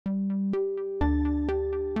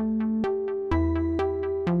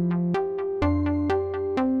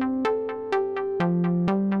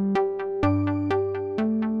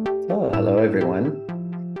everyone,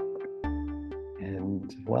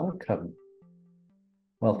 and welcome.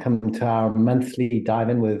 Welcome to our monthly Dive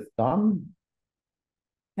In with Dom.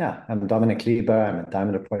 Yeah, I'm Dominic Lieber. I'm a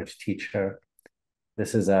Diamond Approach teacher.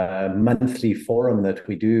 This is a monthly forum that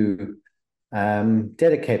we do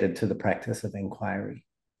dedicated to the practice of inquiry.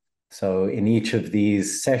 So in each of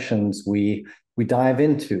these sessions, we dive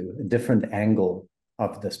into a different angle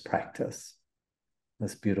of this practice,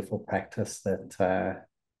 this beautiful practice that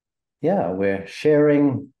we're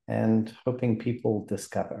sharing and hoping people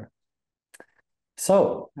discover.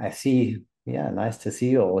 So I see, nice to see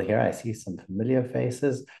you all here. I see some familiar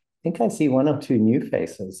faces. I think I see one or two new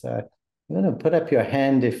faces. I'm going to put up your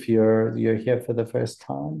hand if you're here for the first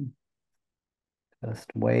time. Just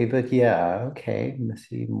wave it. Yeah, okay.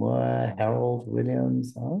 Missy Moore, Harold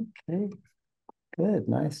Williams. Okay, good.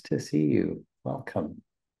 Nice to see you. Welcome.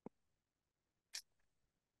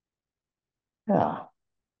 Yeah.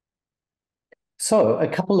 So a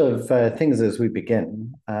couple of things as we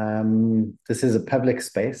begin. This is a public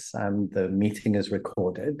space. The meeting is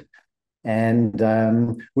recorded. And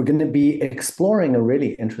we're going to be exploring a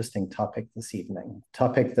really interesting topic this evening,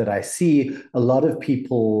 topic that I see a lot of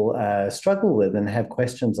people struggle with and have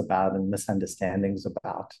questions about and misunderstandings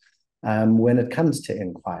about when it comes to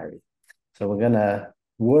inquiry. So we're going to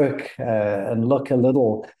work and look a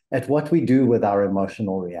little at what we do with our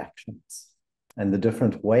emotional reactions and the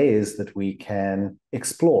different ways that we can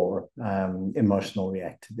explore emotional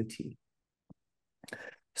reactivity.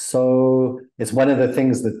 So it's one of the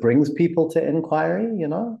things that brings people to inquiry.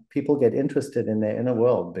 People get interested in their inner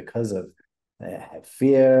world because of they have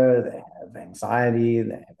fear, they have anxiety,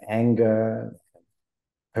 they have anger, they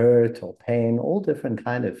have hurt or pain, all different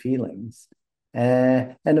kind of feelings.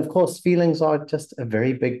 And of course, feelings are just a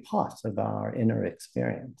very big part of our inner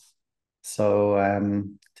experience. So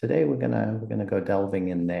today we're gonna go delving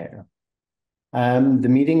in there. The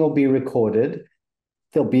meeting will be recorded.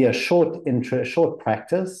 There'll be a short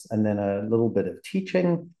practice, and then a little bit of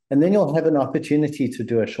teaching, and then you'll have an opportunity to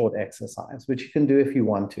do a short exercise, which you can do if you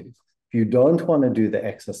want to. If you don't want to do the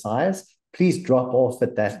exercise, please drop off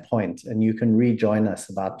at that point, and you can rejoin us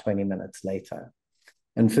about 20 minutes later.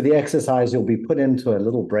 And for the exercise, you'll be put into a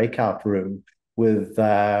little breakout room with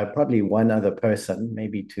probably one other person,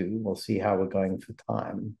 maybe two. We'll see how we're going for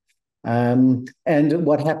time. And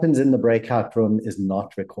what happens in the breakout room is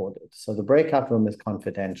not recorded. So the breakout room is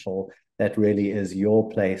confidential. That really is your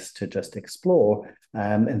place to just explore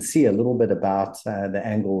and see a little bit about the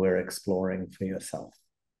angle we're exploring for yourself.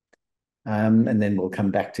 And then we'll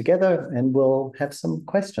come back together and we'll have some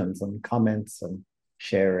questions and comments and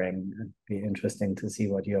sharing. It'd be interesting to see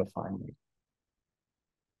what you're finding.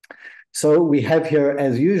 So we have here,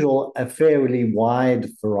 as usual, a fairly wide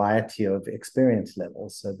variety of experience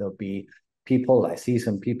levels. So there'll be people, I see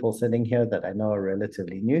some people sitting here that I know are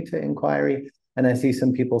relatively new to inquiry, and I see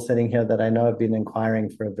some people sitting here that I know have been inquiring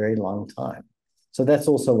for a very long time. So that's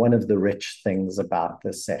also one of the rich things about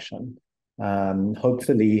this session.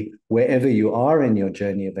 Hopefully, wherever you are in your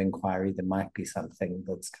journey of inquiry, there might be something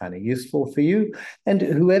that's kind of useful for you. And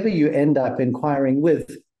whoever you end up inquiring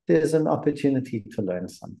with, there's an opportunity to learn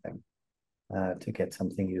something. To get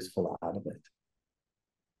something useful out of it.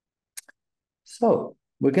 So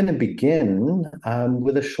we're going to begin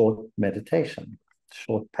with a short meditation,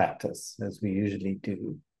 short practice, as we usually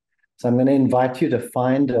do. So I'm going to invite you to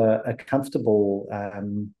find a comfortable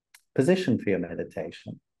position for your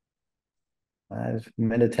meditation.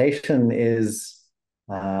 Meditation is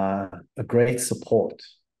a great support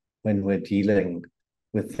when we're dealing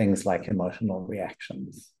with things like emotional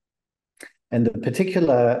reactions. And the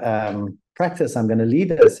particular practice I'm going to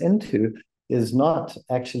lead us into is not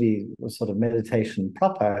actually a sort of meditation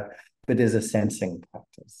proper, but is a sensing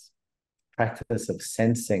practice of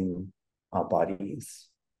sensing our bodies,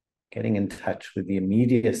 getting in touch with the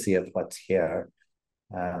immediacy of what's here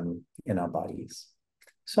in our bodies.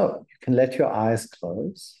 So you can let your eyes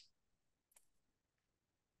close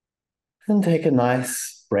and take a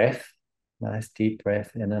nice breath, nice deep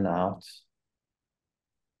breath in and out.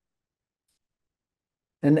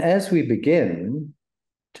 And as we begin,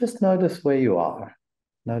 just notice where you are.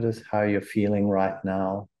 Notice how you're feeling right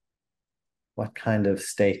now, what kind of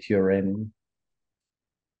state you're in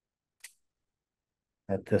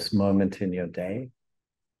at this moment in your day.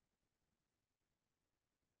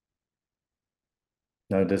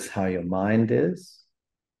 Notice how your mind is.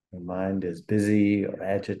 Your mind is busy or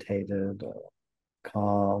agitated or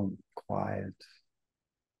calm, quiet.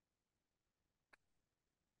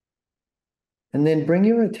 And then bring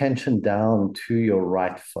your attention down to your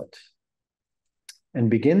right foot and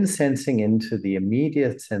begin sensing into the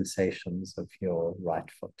immediate sensations of your right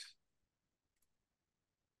foot.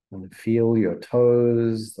 And feel your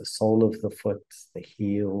toes, the sole of the foot, the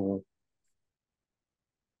heel,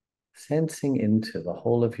 sensing into the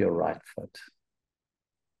whole of your right foot.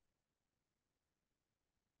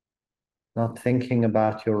 Not thinking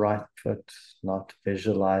about your right foot, not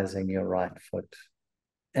visualizing your right foot,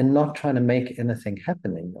 and not trying to make anything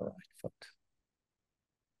happen in your right foot,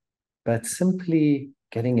 but simply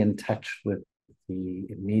getting in touch with the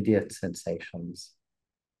immediate sensations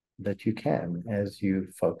that you can as you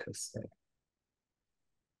focus there.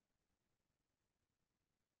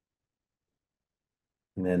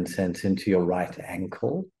 And then sense into your right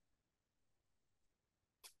ankle,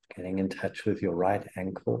 getting in touch with your right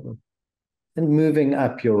ankle, and moving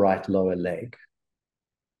up your right lower leg,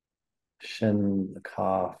 shin, the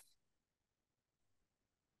calf,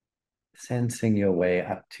 sensing your way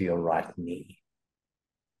up to your right knee.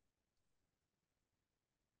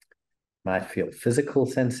 Might feel physical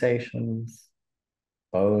sensations,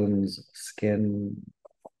 bones, skin,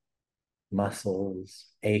 muscles,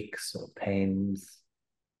 aches or pains.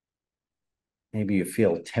 Maybe you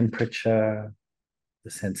feel temperature,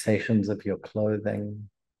 the sensations of your clothing.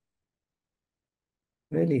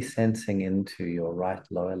 Really sensing into your right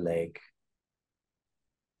lower leg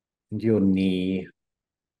and your knee.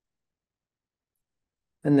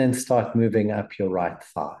 And then start moving up your right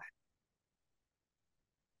thigh.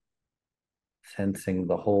 Sensing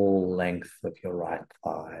the whole length of your right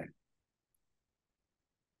thigh.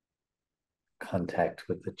 Contact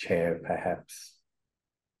with the chair, perhaps.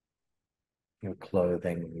 Your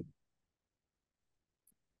clothing.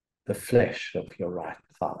 The flesh of your right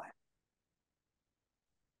thigh.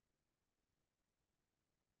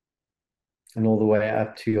 And all the way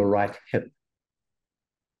up to your right hip.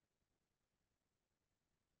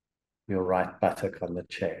 Your right buttock on the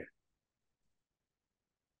chair.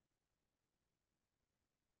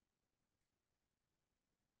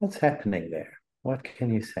 What's happening there? What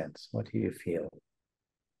can you sense? What do you feel?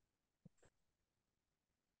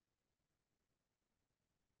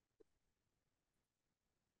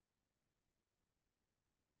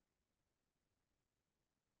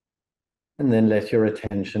 And then let your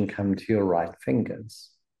attention come to your right fingers.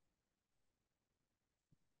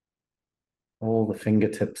 All the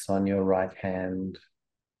fingertips on your right hand,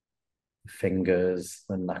 the fingers,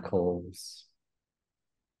 the knuckles,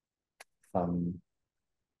 thumb,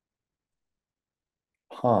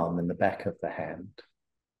 palm in the back of the hand.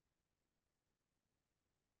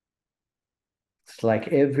 It's like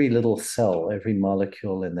every little cell, every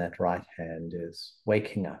molecule in that right hand is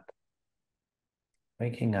waking up.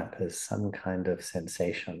 Waking up as some kind of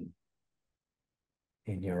sensation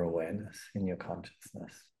in your awareness, in your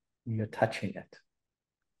consciousness. You're touching it.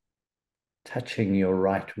 Touching your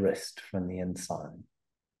right wrist from the inside.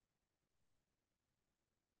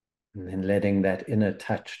 And then letting that inner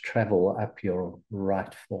touch travel up your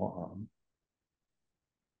right forearm.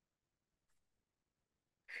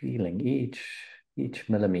 Feeling each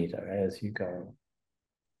millimeter as you go.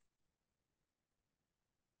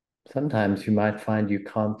 Sometimes you might find you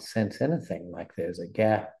can't sense anything, like there's a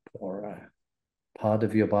gap or a part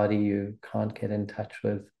of your body you can't get in touch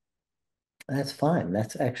with. That's fine.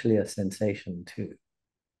 That's actually a sensation too.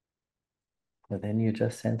 But then you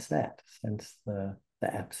just sense that, sense the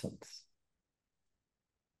absence.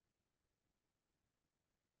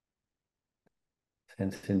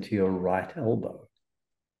 Sense into your right elbow.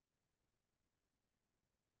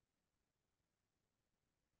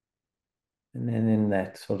 And then in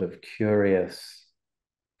that sort of curious,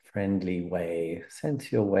 friendly way,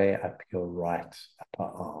 sense your way up your right upper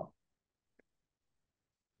arm.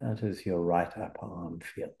 How does your right upper arm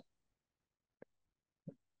feel?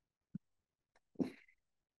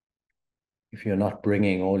 If you're not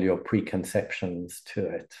bringing all your preconceptions to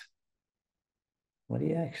it, what do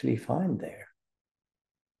you actually find there?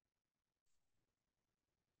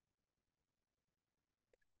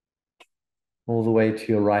 All the way to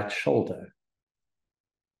your right shoulder.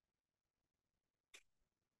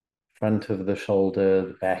 Front of the shoulder,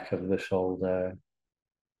 the back of the shoulder,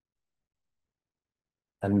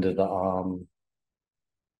 under the arm.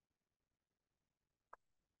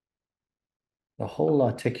 The whole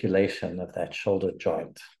articulation of that shoulder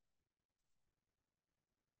joint.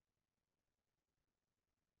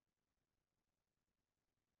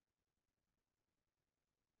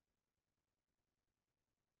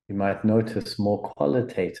 You might notice more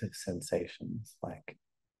qualitative sensations, like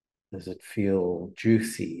does it feel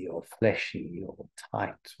juicy or fleshy or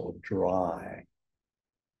tight or dry,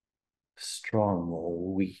 strong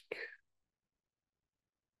or weak,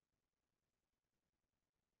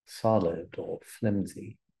 solid or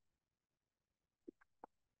flimsy?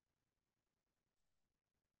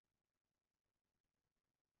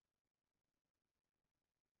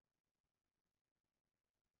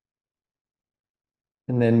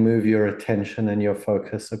 And then move your attention and your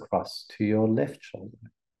focus across to your left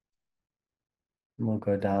shoulder. And we'll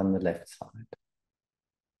go down the left side,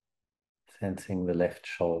 sensing the left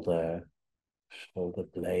shoulder, shoulder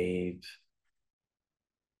blade,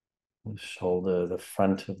 the shoulder, the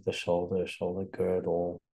front of the shoulder, shoulder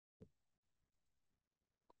girdle,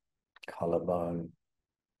 collarbone,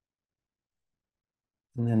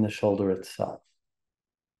 and then the shoulder itself.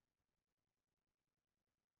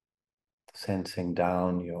 Sensing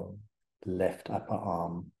down your left upper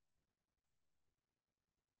arm,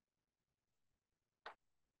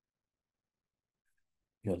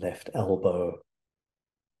 your left elbow,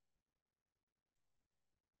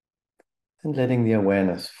 and letting the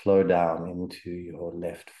awareness flow down into your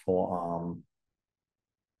left forearm,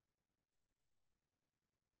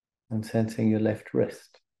 and sensing your left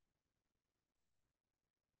wrist.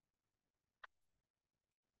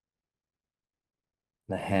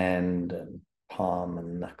 The hand and palm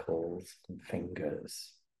and knuckles and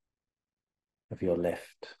fingers of your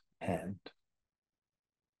left hand.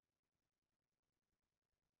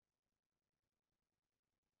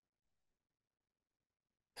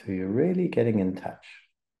 So you're really getting in touch.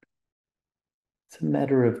 It's a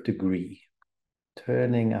matter of degree,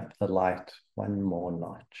 turning up the light one more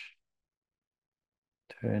notch,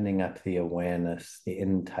 turning up the awareness, the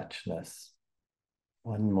in-touchness,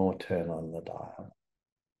 one more turn on the dial.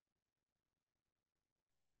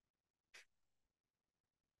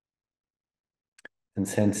 And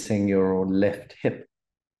sensing your left hip,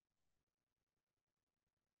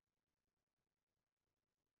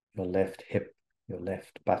 your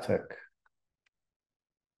left buttock,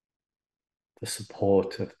 the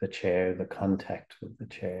support of the chair, the contact with the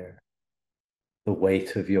chair, the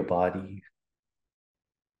weight of your body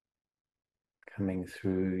coming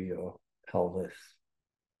through your pelvis.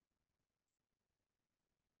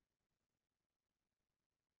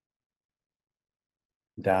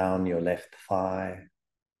 Down your left thigh,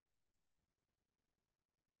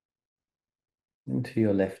 into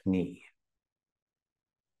your left knee.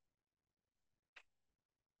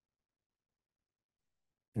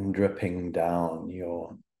 And dripping down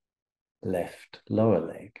your left lower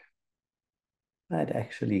leg. I'd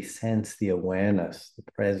actually sense the awareness, the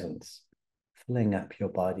presence, filling up your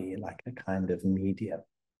body like a kind of medium.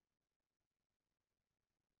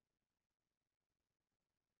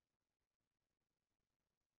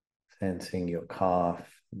 Sensing your calf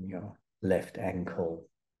and your left ankle.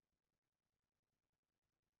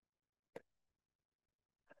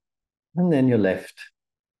 And then your left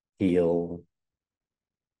heel,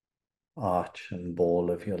 arch and ball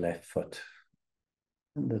of your left foot,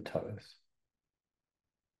 and the toes.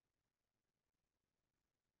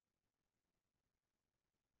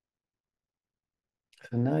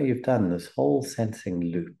 So now you've done this whole sensing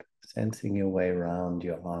loop, sensing your way around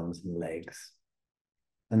your arms and legs.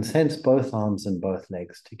 And sense both arms and both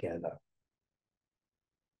legs together.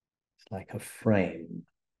 It's like a frame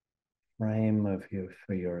of you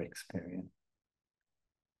for your experience.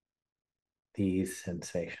 These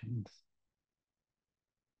sensations.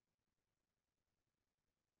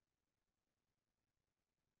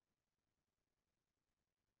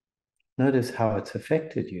 Notice how it's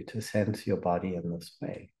affected you to sense your body in this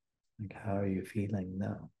way. Like, how are you feeling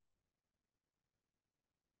now?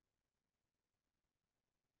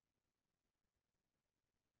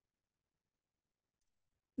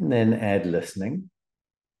 And then add listening.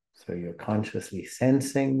 So you're consciously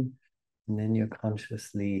sensing, and then you're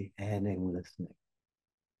consciously adding listening.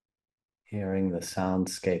 Hearing the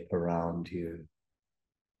soundscape around you,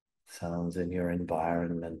 sounds in your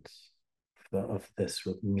environment of this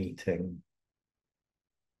meeting.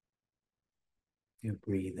 Your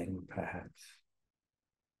breathing, perhaps.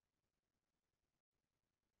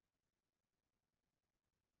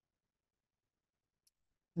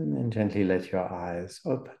 And then gently let your eyes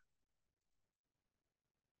open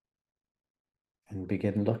and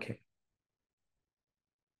begin looking.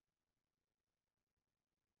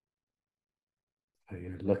 So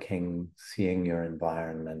you're looking, seeing your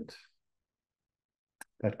environment,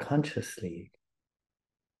 but consciously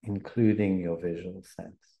including your visual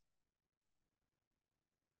sense.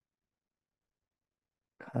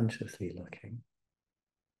 Consciously looking.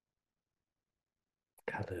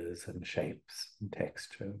 Colors and shapes and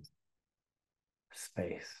textures.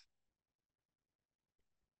 Space.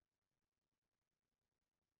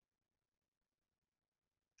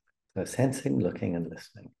 So sensing, looking, and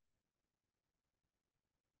listening.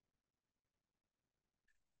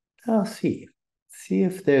 Now see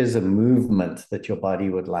if there's a movement that your body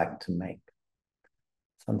would like to make.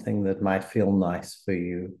 Something that might feel nice for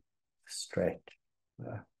you. Stretch.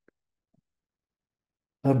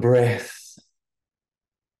 a breath,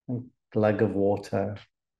 a glug of water.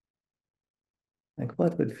 Like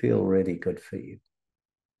what would feel really good for you?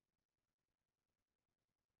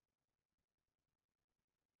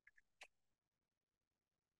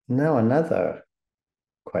 Now, another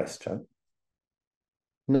question.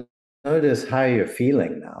 Notice how you're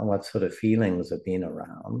feeling now, what sort of feelings have been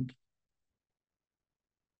around,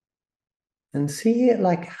 and see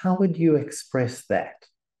like how would you express that?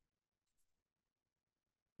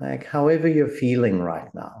 Like however you're feeling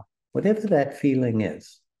right now, whatever that feeling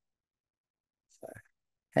is. So,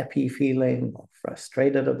 happy feeling, or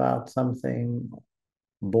frustrated about something, or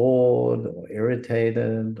bored, or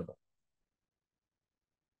irritated, or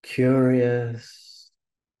curious.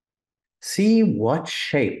 See what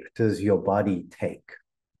shape does your body take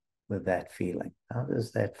with that feeling? How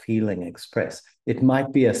does that feeling express? It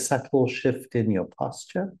might be a subtle shift in your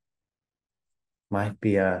posture, might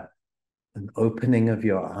be an opening of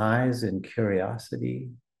your eyes in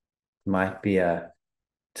curiosity, might be a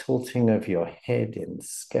tilting of your head in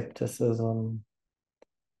skepticism.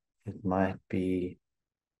 It might be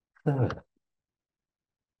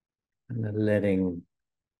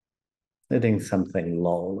letting something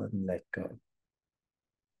lull and let go.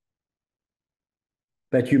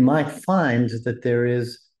 But you might find that there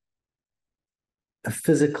is a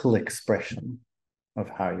physical expression of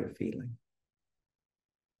how you're feeling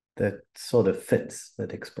that sort of fits,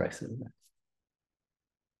 that expresses that.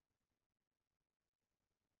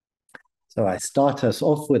 So I start us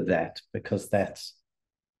off with that because that's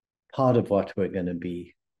part of what we're going to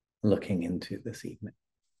be looking into this evening.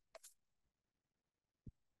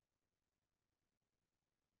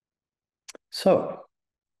 So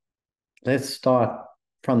let's start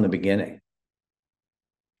from the beginning.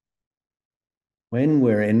 When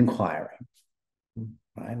we're inquiring,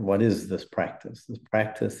 right, what is this practice? This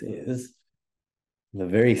practice is the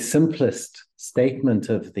very simplest statement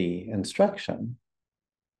of the instruction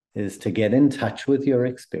is to get in touch with your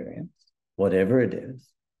experience, whatever it is,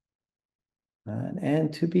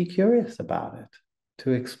 and to be curious about it,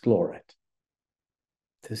 to explore it,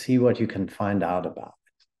 to see what you can find out about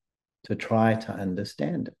it, to try to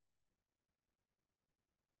understand it.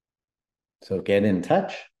 So get in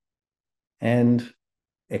touch and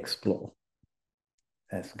explore.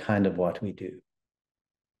 That's kind of what we do.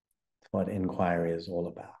 It's what inquiry is all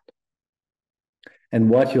about. And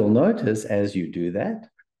what you'll notice as you do that,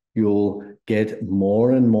 you'll get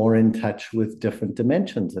more and more in touch with different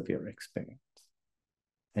dimensions of your experience.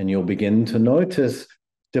 And you'll begin to notice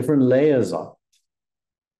different layers of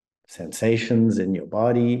sensations in your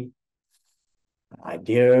body,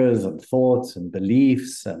 ideas and thoughts and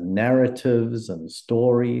beliefs and narratives and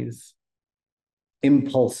stories,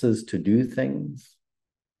 impulses to do things,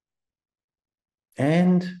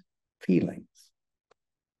 and feelings.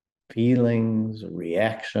 Feelings,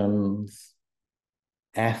 reactions,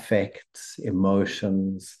 affects,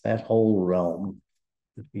 emotions, that whole realm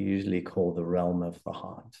that we usually call the realm of the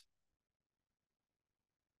heart.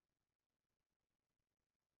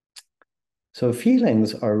 So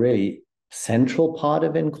feelings are really central part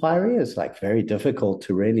of inquiry. It's like very difficult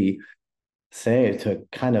to really say,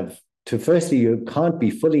 to firstly, you can't be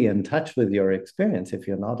fully in touch with your experience if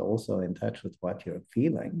you're not also in touch with what you're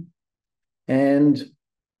feeling. And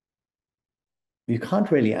you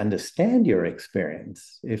can't really understand your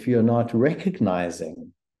experience if you're not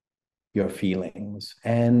recognizing your feelings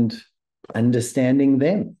and understanding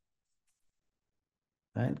them,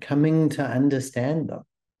 right? Coming to understand them.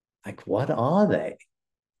 Like, what are they?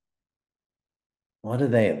 What are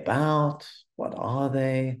they about? What are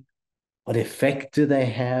they? What effect do they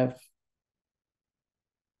have?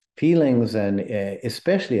 Feelings and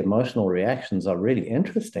especially emotional reactions are really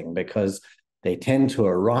interesting because they tend to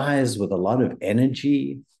arise with a lot of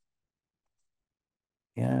energy.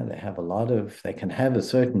 Yeah, they can have a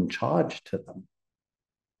certain charge to them.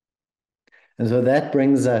 And so that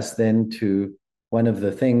brings us then to one of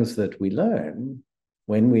the things that we learn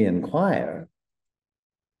when we inquire,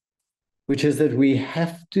 which is that we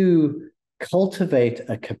have to cultivate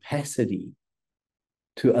a capacity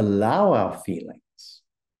to allow our feelings,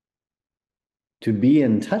 to be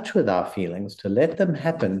in touch with our feelings, to let them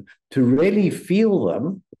happen, to really feel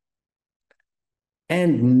them,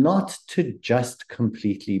 and not to just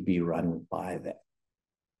completely be run by them.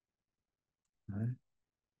 Right?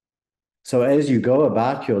 So as you go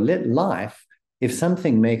about your life, if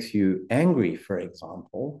something makes you angry, for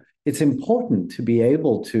example, it's important to be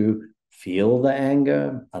able to feel the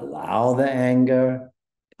anger, allow the anger,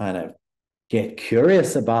 kind of get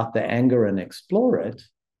curious about the anger and explore it.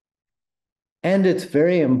 And it's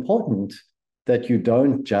very important that you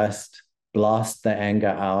don't just blast the anger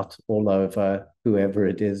out all over whoever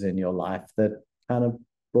it is in your life that kind of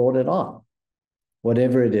brought it on,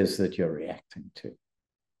 whatever it is that you're reacting to.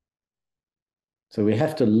 So we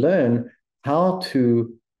have to learn how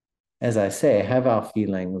to, as I say, have our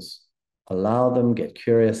feelings, allow them, get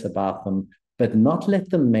curious about them, but not let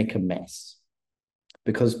them make a mess.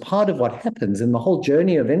 Because part of what happens in the whole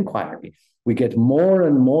journey of inquiry, we get more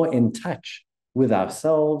and more in touch with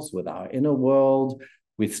ourselves, with our inner world.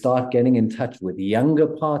 We start getting in touch with younger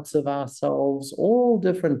parts of ourselves. All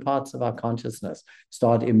different parts of our consciousness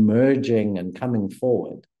start emerging and coming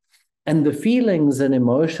forward. And the feelings and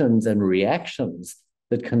emotions and reactions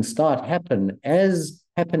that can start happening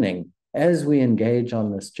as we engage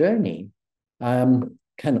on this journey can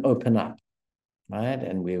open up, right?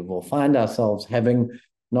 And we will find ourselves having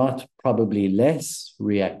not probably less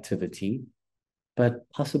reactivity, but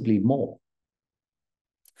possibly more.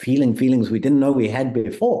 Feeling feelings we didn't know we had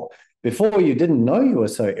before. Before, you didn't know you were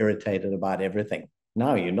so irritated about everything.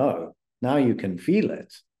 Now you know. Now you can feel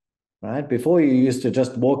it, right? Before, you used to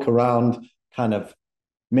just walk around kind of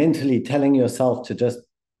mentally telling yourself to just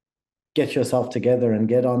get yourself together and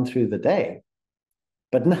get on through the day.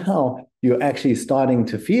 But now you're actually starting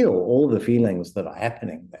to feel all the feelings that are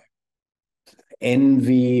happening there.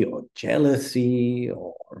 Envy or jealousy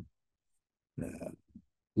or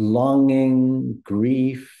longing,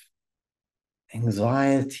 grief,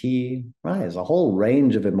 anxiety, right? There's a whole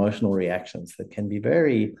range of emotional reactions that can be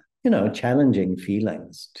very, challenging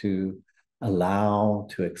feelings to allow,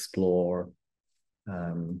 to explore,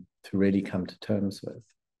 to really come to terms with.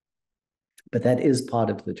 But that is part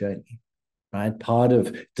of the journey, right? Part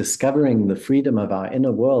of discovering the freedom of our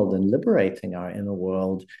inner world and liberating our inner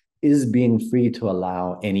world is being free to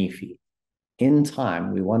allow any feeling. In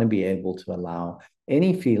time, we want to be able to allow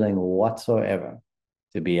any feeling whatsoever,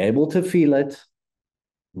 to be able to feel it,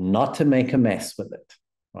 not to make a mess with it,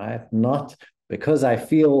 right? Not because I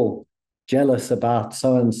feel jealous about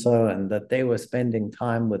so-and-so and that they were spending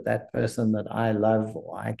time with that person that I love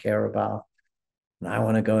or I care about, and I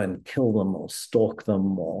want to go and kill them or stalk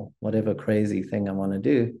them or whatever crazy thing I want to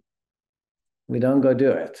do. We don't go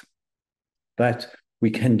do it. But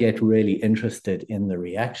we can get really interested in the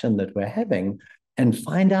reaction that we're having and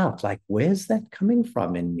find out, like, where's that coming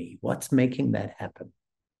from in me? What's making that happen?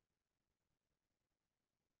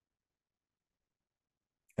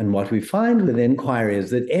 And what we find with inquiry is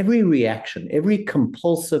that every reaction, every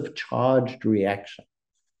compulsive charged reaction,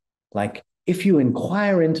 like if you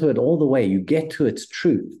inquire into it all the way, you get to its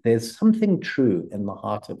truth. There's something true in the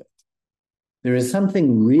heart of it. There is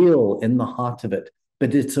something real in the heart of it,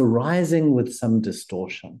 but it's arising with some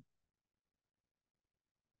distortion.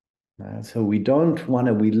 So we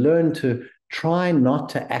learn to try not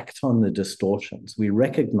to act on the distortions. We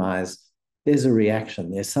recognize there's a reaction,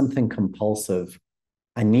 there's something compulsive.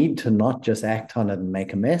 I need to not just act on it and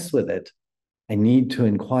make a mess with it. I need to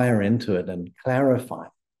inquire into it and clarify,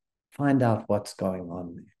 find out what's going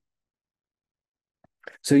on there.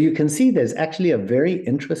 So you can see there's actually a very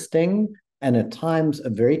interesting and at times a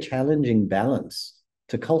very challenging balance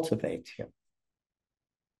to cultivate here.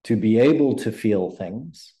 To be able to feel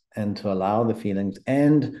things and to allow the feelings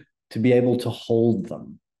and to be able to hold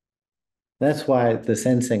them. That's why the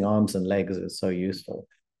sensing arms and legs is so useful.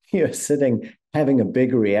 You're sitting, having a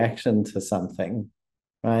big reaction to something,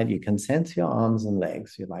 right? You can sense your arms and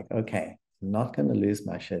legs. You're like, okay, I'm not going to lose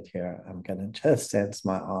my shit here. I'm going to just sense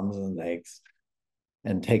my arms and legs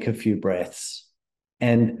and take a few breaths.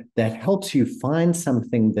 And that helps you find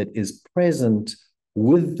something that is present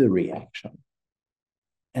with the reaction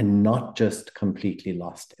and not just completely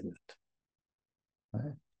lost in it.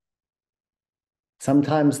 Right?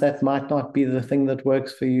 Sometimes that might not be the thing that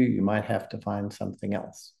works for you. You might have to find something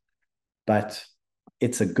else. But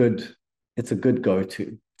it's a good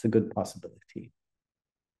go-to. It's a good possibility.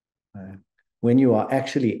 When you are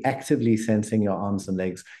actually actively sensing your arms and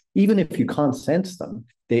legs, even if you can't sense them,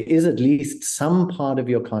 there is at least some part of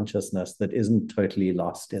your consciousness that isn't totally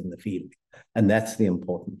lost in the feeling. And that's the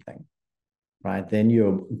important thing, right? Then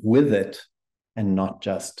you're with it and not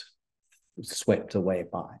just swept away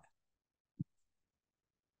by it.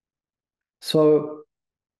 So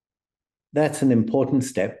that's an important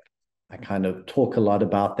step. I kind of talk a lot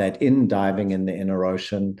about that in Diving in the Inner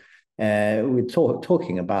Ocean. We're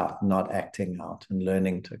talking about not acting out and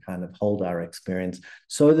learning to kind of hold our experience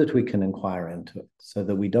so that we can inquire into it, so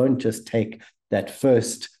that we don't just take that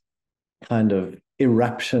first kind of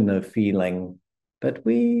eruption of feeling, but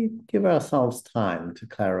we give ourselves time to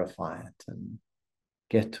clarify it and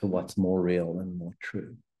get to what's more real and more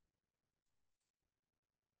true.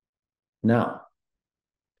 Now,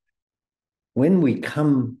 when we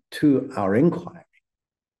come to our inquiry,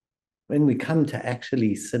 when we come to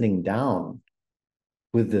actually sitting down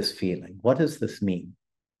with this feeling, what does this mean?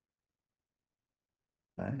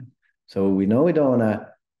 Right? So we know we don't want to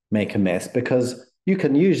make a mess, because you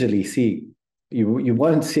can usually see, you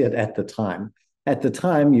won't see it at the time. At the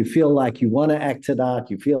time, you feel like you want to act it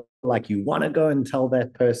out. You feel like you want to go and tell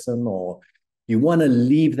that person, or you want to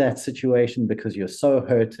leave that situation because you're so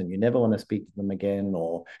hurt and you never want to speak to them again,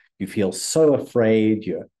 or you feel so afraid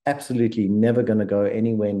you're absolutely never going to go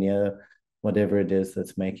anywhere near whatever it is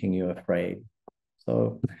that's making you afraid.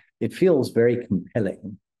 So it feels very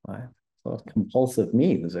compelling, right? What compulsive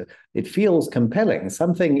means. It feels compelling.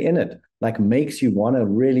 Something in it like makes you want to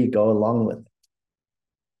really go along with it.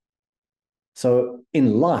 So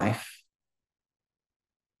in life,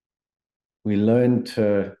 we learn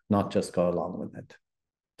to not just go along with it,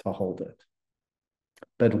 to hold it.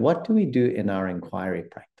 But what do we do in our inquiry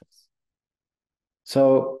practice?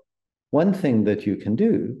 So one thing that you can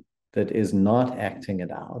do that is not acting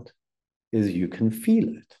it out is you can feel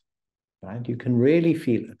it, right? You can really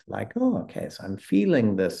feel it. Like, oh, okay, so I'm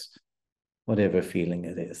feeling this, whatever feeling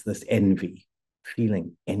it is, this envy,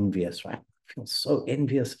 feeling envious, right? I feel so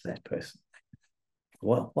envious of that person.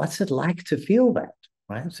 What's it like to feel that,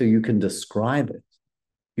 right? So you can describe it.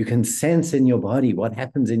 You can sense in your body what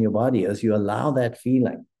happens in your body as you allow that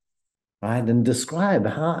feeling, right? And describe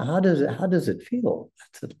how does it feel?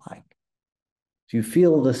 What's it like? Do you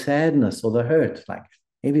feel the sadness or the hurt? Like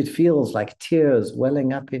maybe it feels like tears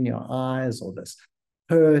welling up in your eyes, or this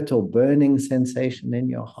hurt or burning sensation in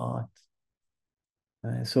your heart.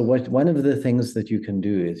 So one of the things that you can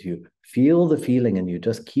do is you feel the feeling and you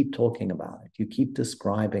just keep talking about it. You keep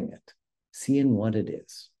describing it, seeing what it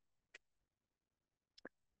is.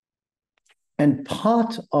 And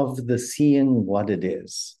part of the seeing what it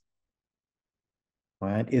is,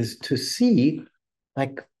 right, is to see,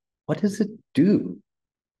 like, what does it do?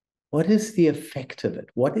 What is the effect of it?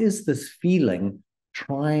 What is this feeling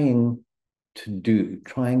trying to do,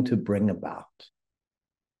 trying to bring about?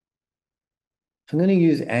 So I'm going to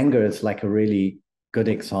use anger as like a really good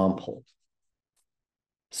example.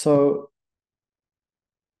 So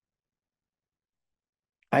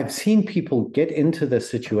I've seen people get into the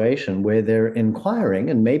situation where they're inquiring,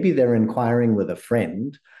 and maybe they're inquiring with a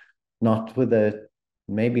friend, not with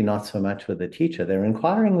maybe not so much with a teacher. They're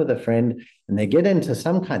inquiring with a friend, and they get into there's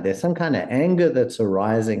some kind of anger that's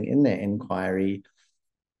arising in their inquiry,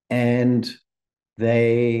 and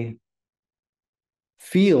they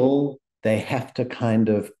feel they have to kind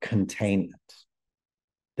of contain it.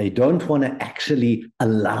 They don't want to actually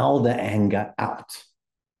allow the anger out.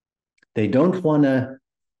 They don't want to,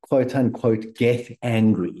 quote unquote, get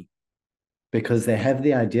angry, because they have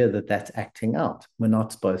the idea that that's acting out. We're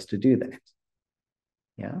not supposed to do that.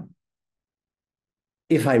 Yeah.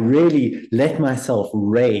 If I really let myself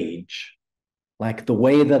rage, like the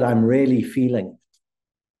way that I'm really feeling,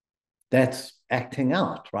 that's acting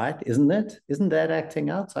out, right? Isn't it? Isn't that acting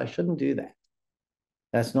out? So I shouldn't do that.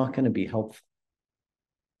 That's not going to be helpful.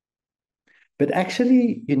 But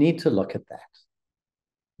actually, you need to look at that.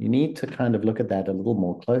 You need to kind of look at that a little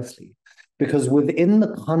more closely, because within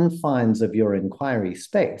the confines of your inquiry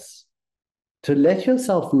space, to let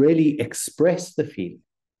yourself really express the feeling,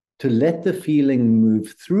 to let the feeling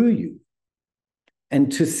move through you,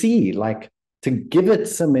 and to see, like, to give it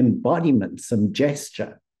some embodiment, some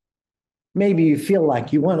gesture. Maybe you feel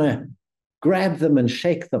like you want to grab them and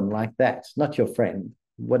shake them like that, not your friend,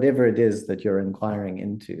 whatever it is that you're inquiring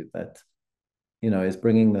into that, is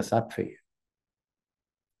bringing this up for you.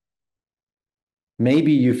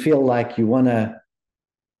 Maybe you feel like you want to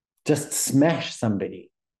just smash somebody,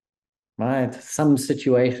 right? Some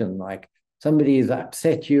situation, like somebody's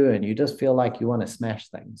upset you and you just feel like you want to smash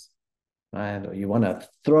things, right? Or you want to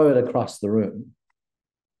throw it across the room.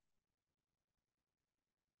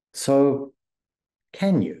 So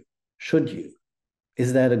can you? Should you?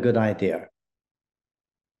 Is that a good idea?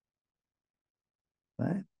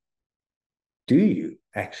 Right? Do you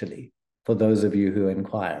actually, for those of you who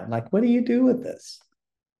inquire, like, what do you do with this?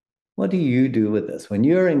 What do you do with this? When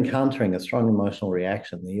you're encountering a strong emotional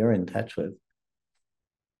reaction that you're in touch with,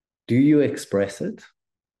 do you express it?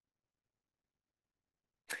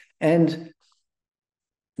 And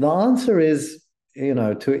the answer is,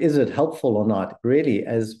 is it helpful or not? Really,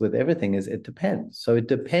 as with everything, is it depends. So it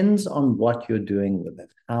depends on what you're doing with it,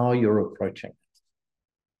 how you're approaching it.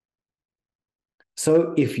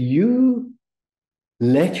 So if you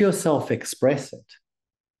let yourself express it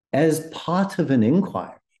as part of an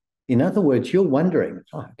inquiry, in other words, you're wondering,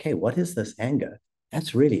 oh, okay, what is this anger?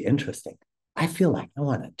 That's really interesting. I feel like I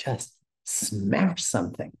want to just smash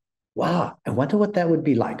something. Wow, I wonder what that would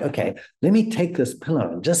be like. Okay, let me take this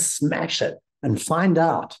pillow and just smash it and find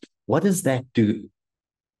out, what does that do?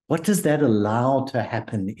 What does that allow to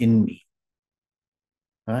happen in me?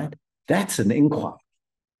 Right? That's an inquiry.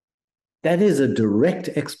 That is a direct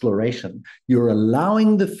exploration. You're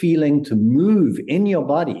allowing the feeling to move in your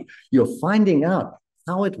body. You're finding out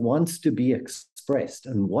how it wants to be expressed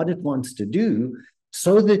and what it wants to do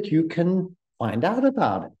so that you can find out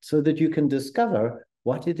about it, so that you can discover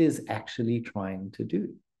what it is actually trying to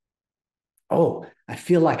do. Oh, I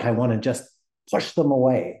feel like I want to just push them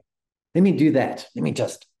away. Let me do that. Let me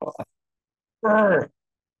just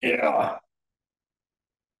yeah,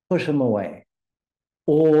 push them away.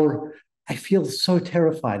 Or I feel so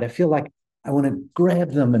terrified. I feel like I want to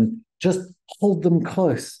grab them and just hold them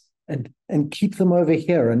close and keep them over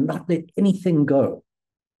here and not let anything go.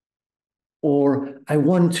 Or I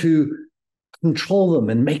want to control them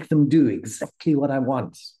and make them do exactly what I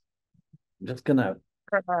want. I'm just going to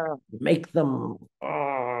make them,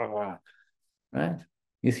 right?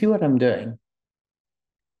 You see what I'm doing?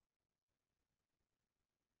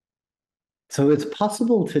 So it's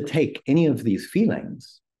possible to take any of these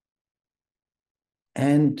feelings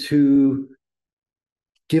and to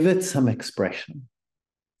give it some expression,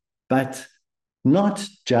 but not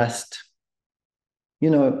just,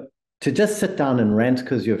 to just sit down and rant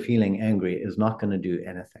because you're feeling angry is not going to do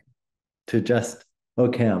anything. To just,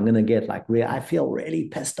 okay, I'm going to get like, I feel really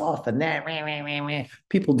pissed off and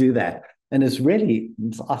people do that. And it's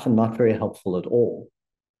often not very helpful at all.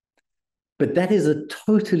 But that is a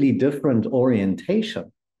totally different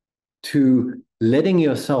orientation to letting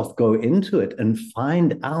yourself go into it and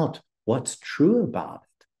find out what's true about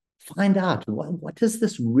it. Find out, what does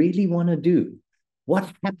this really want to do?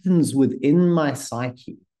 What happens within my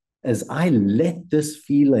psyche as I let this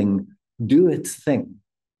feeling do its thing?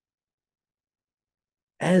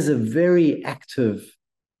 As a very active,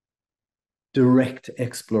 direct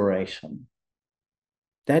exploration.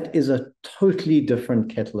 That is a totally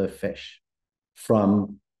different kettle of fish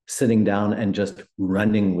from sitting down and just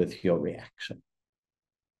running with your reaction.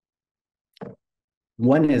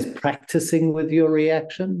 One is practicing with your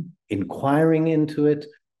reaction, inquiring into it,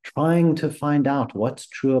 trying to find out what's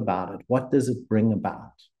true about it. What does it bring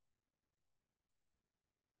about?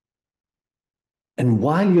 And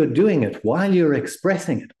while you're doing it, while you're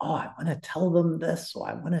expressing it, oh, I want to tell them this, or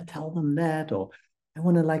I want to tell them that, or I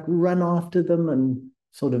want to like run after them and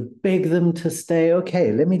sort of beg them to stay.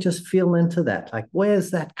 Okay, let me just feel into that. Like,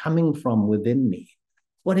 where's that coming from within me?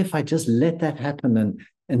 What if I just let that happen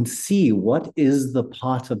and see what is the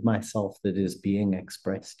part of myself that is being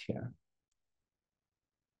expressed here?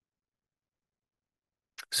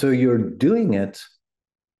 So you're doing it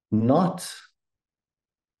not,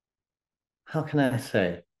 how can I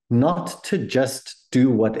say, not to just do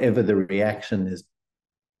whatever the reaction is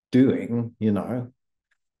doing,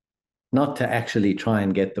 not to actually try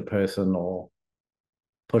and get the person or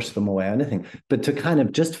push them away or anything, but to kind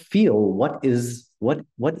of just feel what is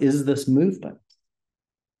this movement?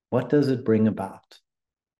 What does it bring about?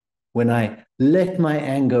 When I let my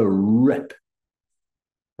anger rip,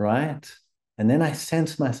 right? And then I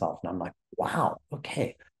sense myself and I'm like, wow,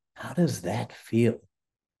 okay, how does that feel?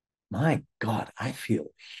 My God, I feel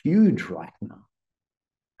huge right now.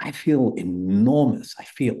 I feel enormous. I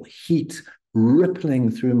feel heat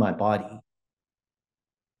rippling through my body.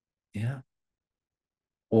 Yeah.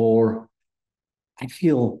 Or I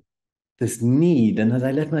feel this need, and as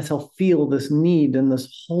I let myself feel this need and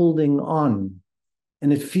this holding on,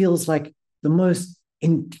 and it feels like the most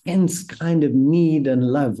intense kind of need and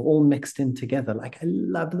love all mixed in together. Like I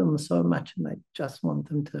love them so much and I just want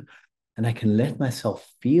them to, and I can let myself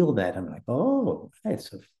feel that. I'm like, oh, okay,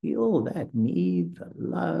 so feel that need, the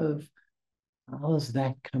love. How's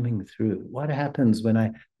that coming through? What happens when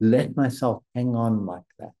I let myself hang on like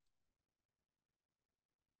that?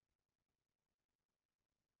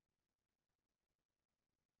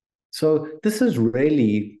 So this is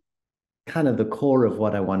really kind of the core of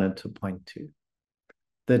what I wanted to point to.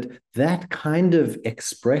 That kind of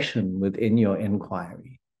expression within your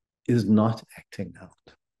inquiry is not acting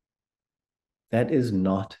out. That is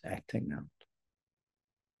not acting out.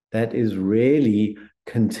 That is really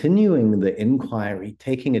continuing the inquiry,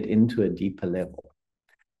 taking it into a deeper level.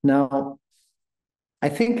 Now, I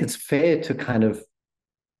think it's fair to kind of,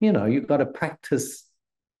 you've got to practice,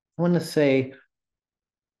 I want to say,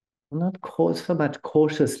 not so much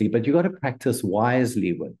cautiously, but you got to practice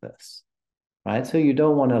wisely with this, right? So you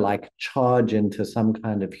don't want to like charge into some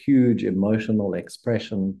kind of huge emotional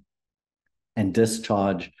expression and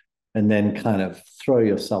discharge and then kind of throw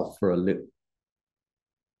yourself for a loop,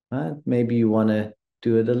 right? Maybe you want to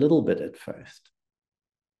do it a little bit at first.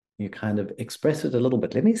 You kind of express it a little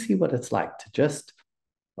bit. Let me see what it's like to just,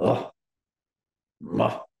 oh,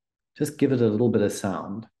 just give it a little bit of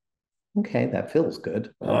sound. Okay, that feels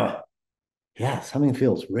good. Yeah, something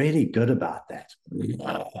feels really good about that.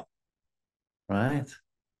 Right?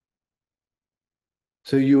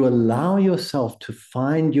 So you allow yourself to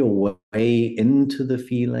find your way into the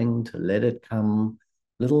feeling, to let it come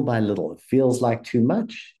little by little. It feels like too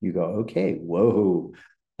much. You go, okay, whoa,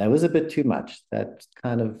 that was a bit too much. That's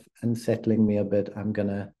kind of unsettling me a bit. I'm going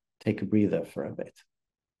to take a breather for a bit.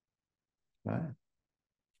 Right?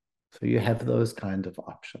 So you have those kind of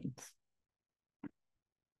options.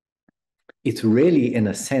 It's really, in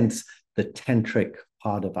a sense, the tantric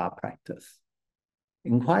part of our practice.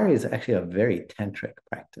 Inquiry is actually a very tantric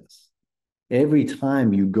practice. Every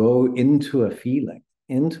time you go into a feeling,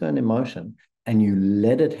 into an emotion, and you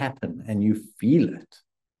let it happen and you feel it,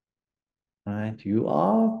 right? You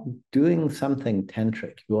are doing something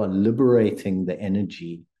tantric. You are liberating the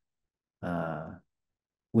energy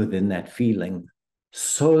within that feeling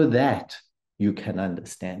so that you can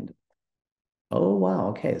understand it. Oh, wow.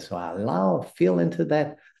 Okay. So I feel into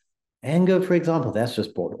that anger, for example. That's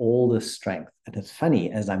just brought all this strength. And it's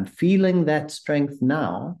funny, as I'm feeling that strength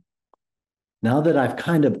now that I've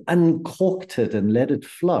kind of uncorked it and let it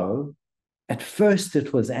flow, at first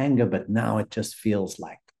it was anger, but now it just feels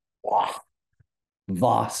like wow,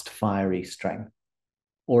 vast fiery strength.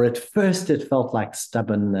 Or at first it felt like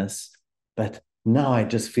stubbornness, but now I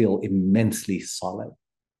just feel immensely solid.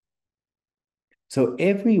 So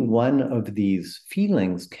every one of these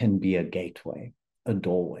feelings can be a gateway, a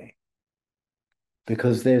doorway,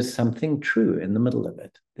 because there's something true in the middle of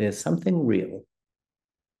it. There's something real.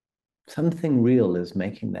 Something real is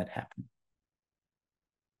making that happen.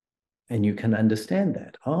 And you can understand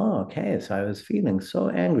that. Oh, okay. So I was feeling so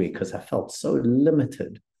angry because I felt so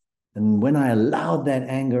limited. And when I allowed that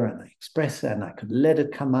anger and I expressed it and I could let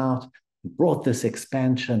it come out, it brought this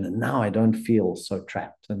expansion. And now I don't feel so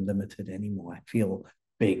trapped and limited anymore. I feel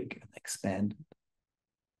big and expanded.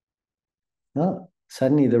 No,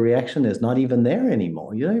 suddenly the reaction is not even there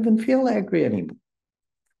anymore. You don't even feel angry anymore.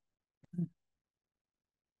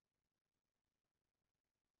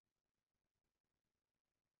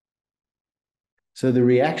 So the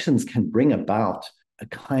reactions can bring about a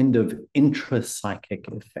kind of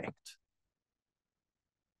intrapsychic effect.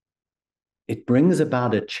 It brings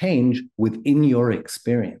about a change within your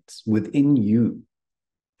experience, within you.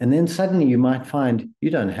 And then suddenly you might find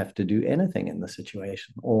you don't have to do anything in the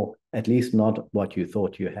situation, or at least not what you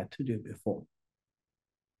thought you had to do before.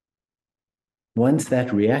 Once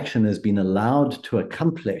that reaction has been allowed to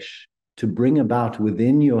accomplish, to bring about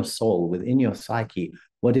within your soul, within your psyche,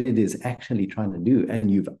 what it is actually trying to do,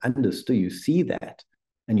 and you've understood, you see that,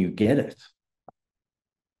 and you get it,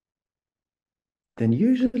 then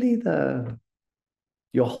usually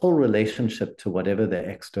your whole relationship to whatever the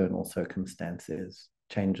external circumstance is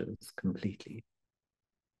changes completely.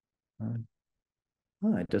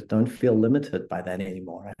 I just don't feel limited by that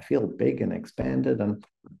anymore. I feel big and expanded, and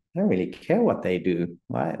I don't really care what they do.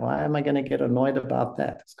 Why am I going to get annoyed about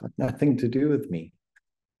that? It's got nothing to do with me.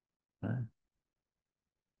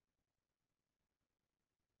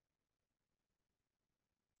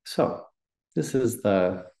 So this is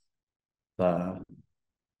the the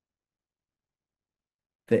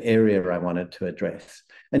area I wanted to address.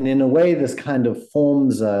 And in a way, this kind of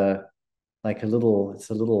forms it's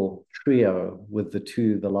a little trio with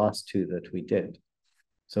the last two that we did.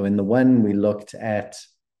 So in the one, we looked at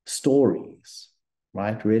stories,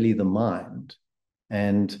 right? Really the mind.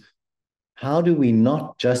 And how do we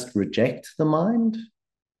not just reject the mind?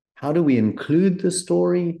 How do we include the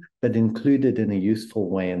story, but include it in a useful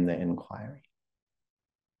way in the inquiry?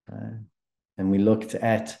 And we looked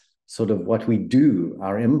at sort of what we do,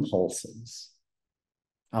 our impulses,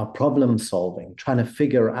 our problem solving, trying to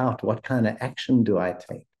figure out what kind of action do I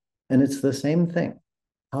take. And it's the same thing.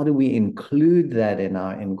 How do we include that in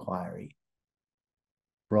our inquiry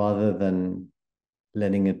rather than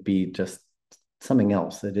letting it be just something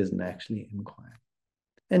else that isn't actually inquiry?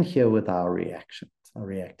 And here with our reactions, our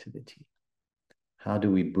reactivity. How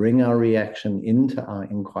do we bring our reaction into our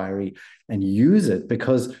inquiry and use it?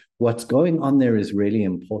 Because what's going on there is really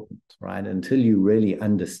important, right? Until you really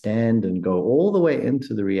understand and go all the way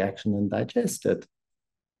into the reaction and digest it,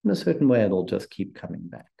 in a certain way, it'll just keep coming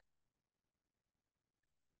back.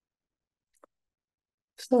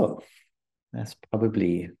 So that's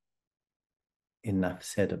probably enough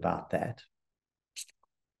said about that.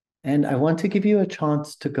 And I want to give you a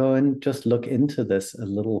chance to go and just look into this a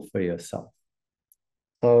little for yourself.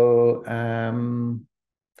 So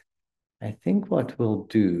I think what we'll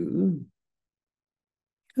do,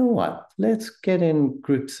 you know what? Let's get in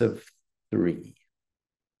groups of 3.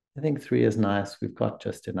 I think 3 is nice. We've got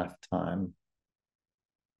just enough time.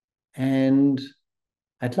 And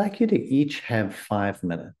I'd like you to each have 5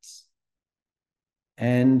 minutes.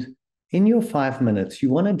 And in your 5 minutes, you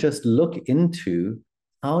want to just look into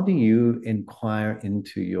how do you inquire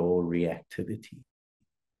into your reactivity,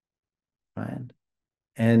 right?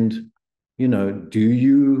 And, do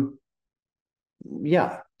you,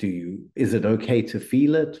 is it okay to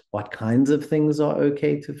feel it? What kinds of things are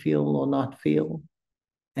okay to feel or not feel?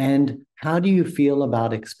 And how do you feel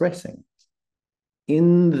about expressing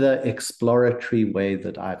in the exploratory way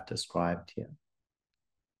that I've described here?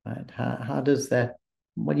 Right? How does that,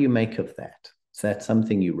 what do you make of that? Is that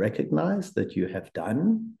something you recognize that you have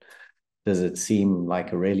done? Does it seem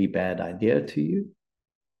like a really bad idea to you?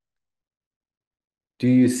 Do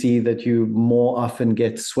you see that you more often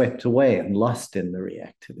get swept away and lost in the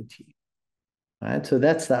reactivity? Right? So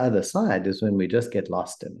that's the other side, is when we just get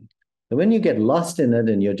lost in it. So when you get lost in it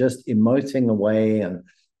and you're just emoting away and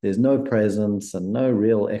there's no presence and no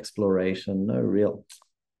real exploration, no real,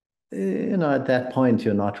 at that point,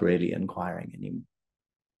 you're not really inquiring anymore.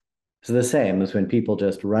 It's the same as when people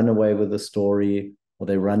just run away with the story or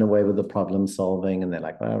they run away with the problem solving and they're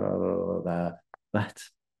like, blah, blah, blah, blah, but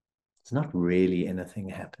it's not really anything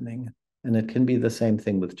happening. And it can be the same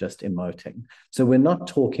thing with just emoting. So we're not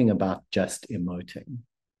talking about just emoting.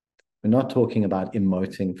 We're not talking about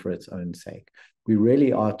emoting for its own sake. We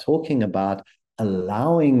really are talking about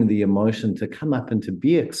allowing the emotion to come up and to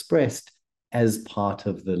be expressed as part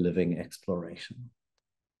of the living exploration.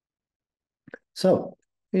 So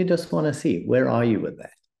you just want to see, where are you with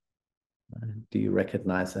that? Do you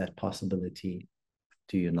recognize that possibility?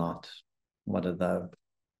 Do you not? What are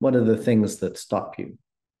the things that stop you?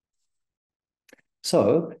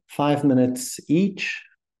 So 5 minutes each.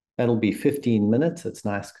 That'll be 15 minutes. It's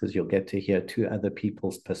nice because you'll get to hear 2 other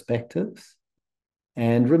people's perspectives.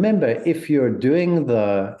 And remember, if you're doing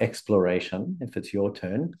the exploration, if it's your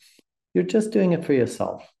turn, you're just doing it for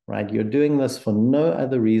yourself, right? You're doing this for no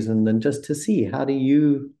other reason than just to see how are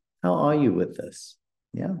you with this?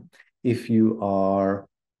 Yeah. If you are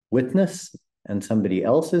witness and somebody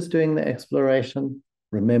else is doing the exploration,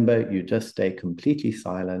 remember, you just stay completely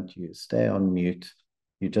silent, you stay on mute,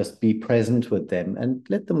 you just be present with them and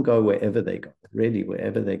let them go wherever they go. Really,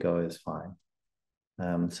 wherever they go is fine.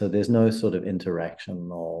 So there's no sort of interaction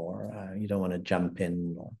or you don't want to jump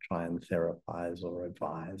in or try and therapize or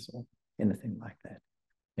advise or anything like that.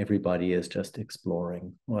 Everybody is just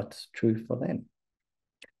exploring what's true for them.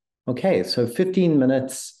 Okay, so 15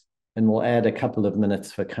 minutes, and we'll add a couple of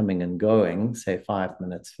minutes for coming and going, say 5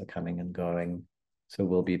 minutes for coming and going. So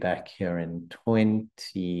we'll be back here in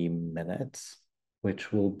 20 minutes,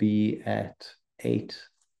 which will be at 8,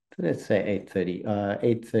 let's say 8:30,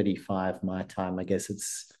 8:35 my time. I guess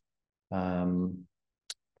it's,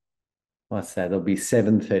 what's that? It'll be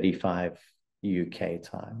 7:35 UK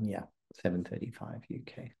time. Yeah, 7:35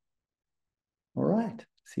 UK. All right,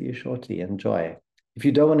 see you shortly. Enjoy. If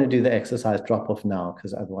you don't want to do the exercise, drop off now,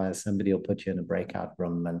 because otherwise somebody will put you in a breakout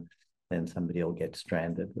room and then somebody will get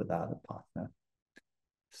stranded without a partner.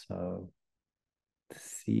 So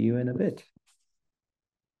see you in a bit.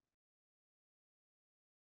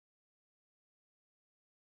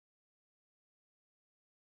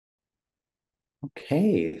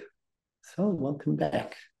 Okay, so welcome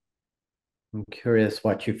back. I'm curious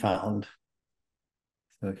what you found.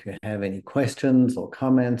 So if you have any questions or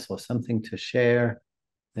comments or something to share,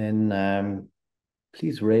 then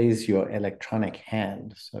please raise your electronic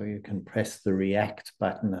hand. So you can press the react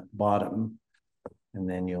button at the bottom, and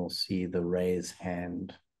then you'll see the raise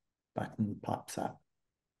hand button pops up.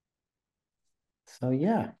 So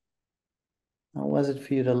yeah, how was it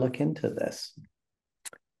for you to look into this?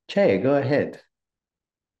 Che, go ahead.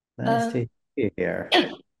 Nice to hear.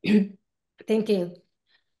 Thank you.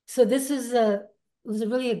 So this was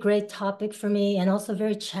really a great topic for me and also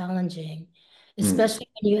very challenging, especially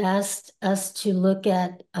when you asked us to look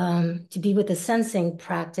at to be with the sensing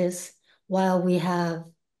practice while we have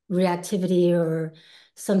reactivity or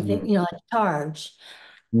something, a charge.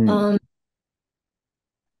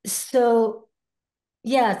 So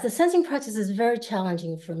yeah, the sensing practice is very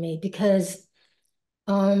challenging for me because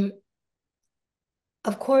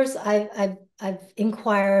of course I've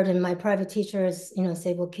inquired and my private teachers,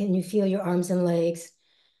 say, well, can you feel your arms and legs?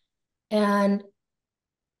 And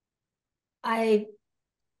I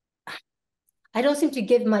don't seem to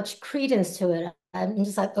give much credence to it. I'm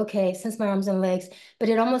just like, okay, sense my arms and legs, but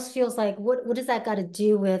it almost feels like, what does that got to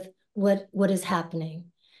do with what is happening?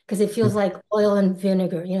 because it feels like oil and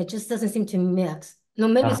vinegar. It just doesn't seem to mix. No,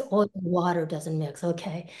 maybe Uh, it's oil and water doesn't mix.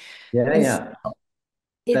 Okay. yeah, And so yeah.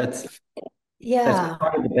 it, That's that's yeah.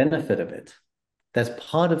 part of the benefit of it. That's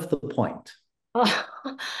part of the point. Oh,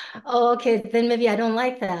 oh, okay. Then maybe I don't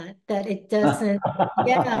like that, that it doesn't.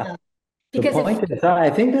 Yeah. The Because point is, I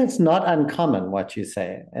think that's not uncommon what you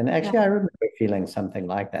say. And yeah, actually, I remember feeling something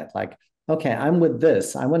like that. Like, okay, I'm with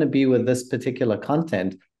this. I want to be with this particular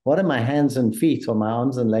content. What are my hands and feet or my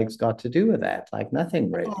arms and legs got to do with that? Like, nothing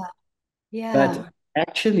really. But yeah.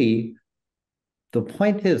 actually, the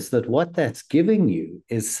point is that what that's giving you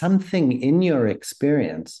is something in your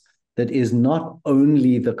experience that is not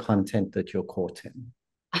only the content that you're caught in.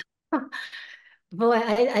 Boy,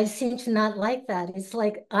 I seem to not like that. It's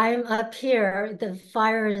like I'm up here, the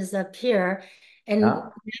fire is up here, and Yeah.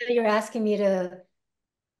 now you're asking me to,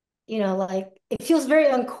 like it feels very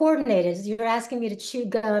uncoordinated. You're asking me to chew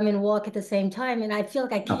gum and walk at the same time, and I feel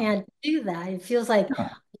like I Yeah. can't do that. It feels like I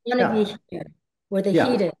want to Yeah. be here where the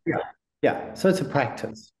heat Yeah. is. Yeah. Yeah. So it's a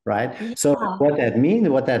practice, right? So Yeah. what that means,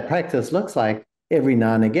 what that practice looks like, every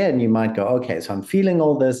now and again, you might go, okay, so I'm feeling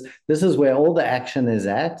all this. This is where all the action is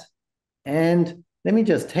at. And let me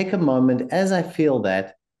just take a moment as I feel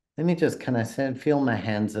that. Let me just, can I say, feel my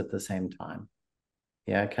hands at the same time?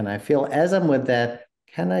 Yeah. Can I feel as I'm with that?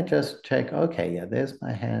 Can I just check? Okay, yeah, there's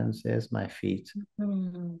my hands, there's my feet.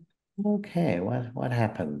 Hmm. Okay, what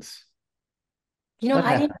happens? What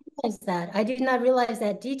I didn't happens? realize that. I did not realize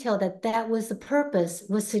that detail, that that was the purpose,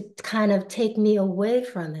 was to kind of take me away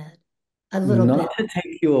from it a little Not bit. to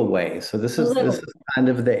take you away. So this A is this little. is kind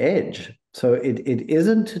of the edge. So it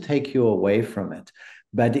isn't to take you away from it,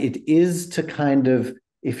 but it is to kind of,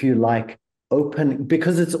 if you like, open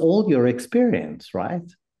because it's all your experience, right?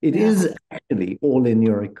 It Yeah. is actually all in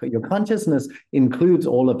your consciousness includes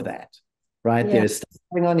all of that, right? Yeah. There's stuff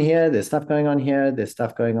going on here, there's stuff going on here, there's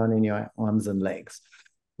stuff going on in your arms and legs.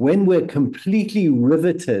 When we're completely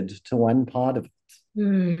riveted to one part of it,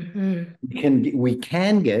 Hmm. we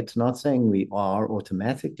can get, not saying we are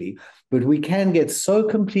automatically, but we can get so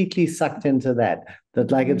completely sucked into that that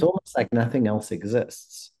like it's almost like nothing else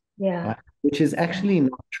exists, Yeah. right? Which is actually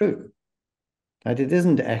not true, right? It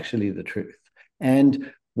isn't actually the truth.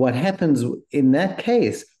 And what happens in that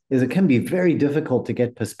case is it can be very difficult to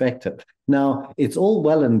get perspective. Now, it's all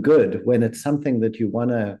well and good when it's something that you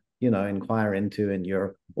want to, inquire into and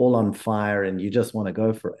you're all on fire and you just want to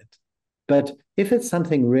go for it. But if it's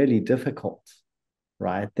something really difficult,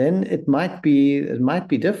 right, then it might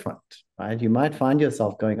be different, right? You might find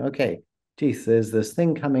yourself going, okay, geez, there's this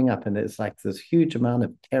thing coming up and it's like this huge amount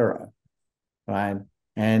of terror, right?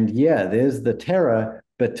 And yeah, there's the terror,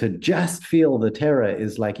 but to just feel the terror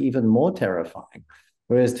is like even more terrifying.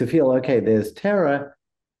 Whereas to feel, okay, there's terror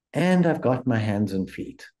and I've got my hands and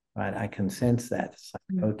feet, right? I can sense that. It's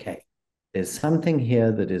like, okay, there's something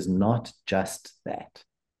here that is not just that.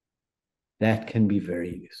 That can be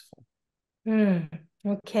very useful. Mm.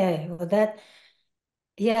 Okay. Well,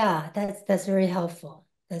 yeah, that's very helpful.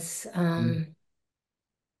 That's Mm.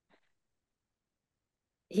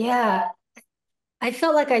 yeah. I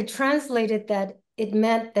felt like I translated that it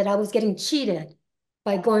meant that I was getting cheated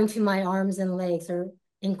by going to my arms and legs, or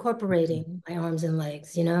incorporating my arms and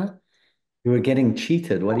legs. You were getting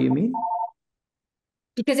cheated. What do you mean?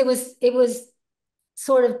 Because it was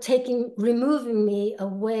sort of removing me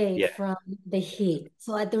away Yeah. from the heat.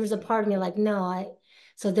 So there was a part of me like, no,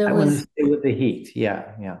 so there I want to was, stay with the heat.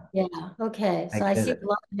 Yeah, yeah. yeah, okay. I So I get see it. a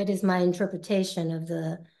lot of it is my interpretation of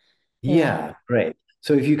yeah, Yeah, great.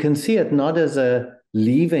 So if you can see it not as a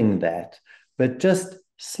leaving that, but just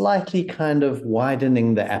slightly kind of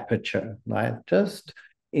widening the aperture, right? Just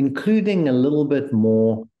including a little bit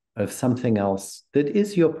more of something else that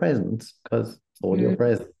is your presence, because it's all your mm,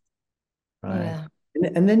 presence, right? yeah.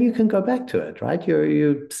 And then you can go back to it, right?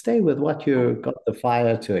 You stay with what you got the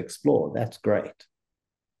fire to explore. That's great.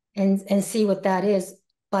 And see what that is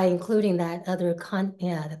by including that other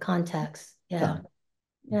yeah, the context. Yeah. Yeah.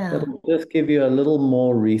 Yeah. That'll just give you a little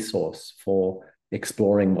more resource for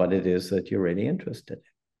exploring what it is that you're really interested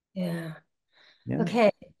Yeah. in. Yeah.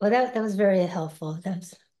 Okay. Well, that was very helpful.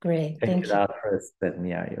 That's great. Check it Thank you. out first, then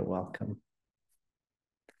yeah, you're welcome.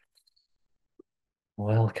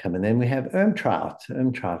 Welcome. And then we have Ermtraut.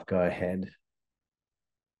 Ermtraut, go ahead.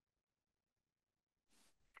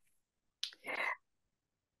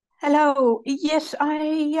 Hello. Yes,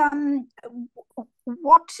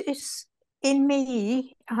 what is in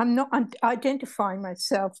me, I'm not identifying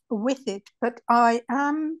myself with it, but I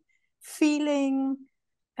am feeling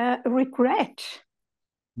regret.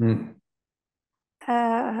 Mm.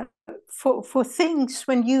 for things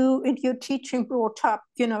when you in your teaching brought up,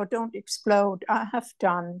 don't explode. I have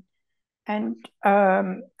done, and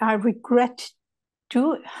I regret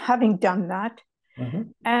having done that.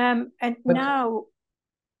 And But now,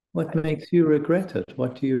 what makes you regret it?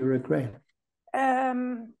 What do you regret?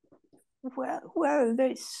 well,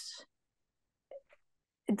 this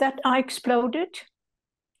that I exploded,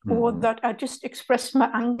 or that I just expressed my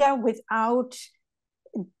anger without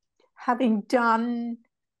having done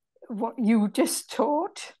what you just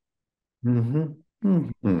taught. And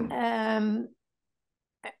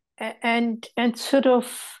sort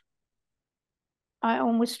of, I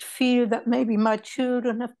almost feel that maybe my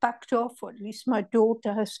children have backed off, or at least my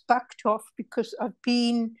daughter has backed off, because I've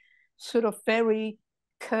been sort of very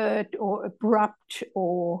curt or abrupt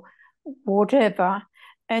or whatever.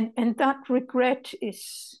 And that regret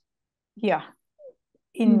is,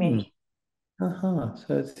 in me. So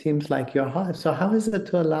it seems like your heart. So how is it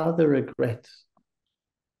to allow the regret?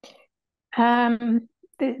 The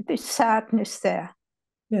sadness there.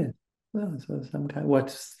 Yeah. Well, so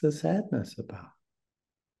what's the sadness about?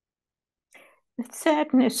 The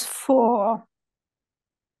sadness for,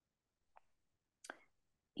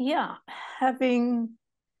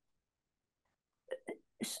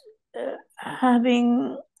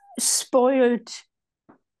 having spoiled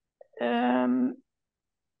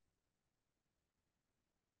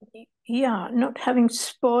not having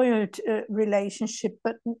spoiled a relationship,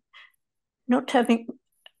 but not having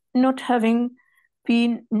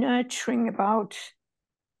been nurturing about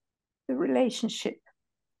the relationship.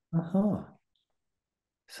 So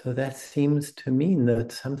that seems to mean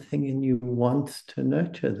that something in you wants to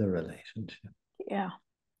nurture the relationship. Yeah.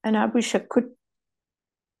 And I wish I could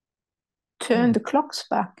turn the clocks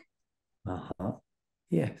back.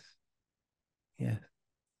 Yes. Yes.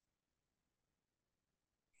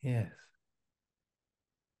 Yes.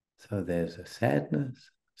 So there's a sadness,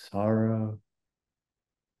 sorrow.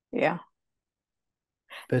 Yeah.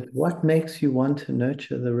 But what makes you want to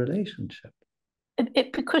nurture the relationship?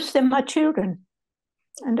 Because they're my children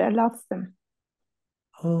and I love them.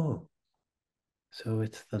 Oh, so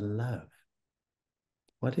it's the love.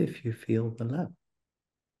 What if you feel the love?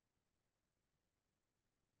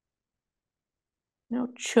 Not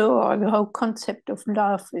sure. The whole concept of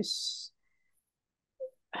love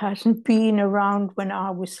hasn't been around when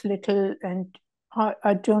I was little, and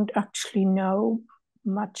I don't actually know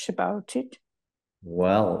much about it.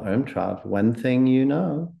 Well, Ermtraut, one thing you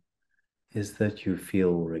know is that you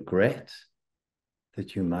feel regret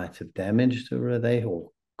that you might have damaged a relationship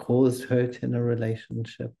or caused hurt in a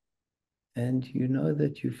relationship. And you know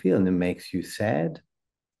that you feel, and it makes you sad.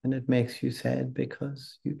 And it makes you sad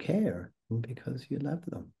because you care and because you love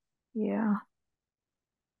them. Yeah.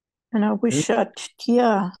 And I wish it's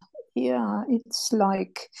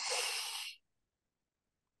like,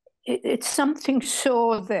 it's something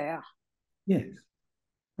sore there. Yes,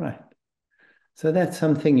 right. So that's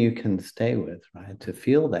something you can stay with, right? To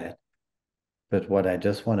feel that. But what I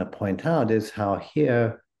just want to point out is how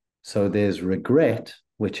here, so there's regret,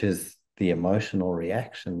 which is the emotional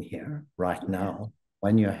reaction here right now,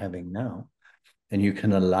 one you're having now. And you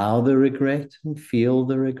can allow the regret and feel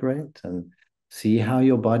the regret and see how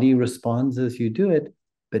your body responds as you do it.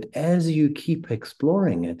 But as you keep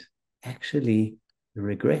exploring it, actually, the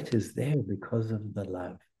regret is there because of the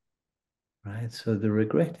love, right? So the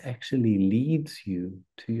regret actually leads you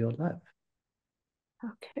to your love.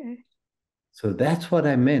 Okay. So that's what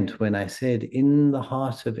I meant when I said in the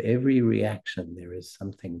heart of every reaction, there is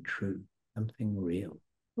something true, something real.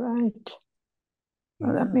 Right.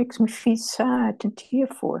 Well, that makes me feel sad and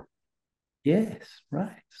tearful. Yes,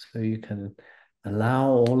 right. So you can allow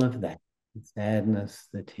all of that, the sadness,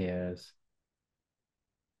 the tears.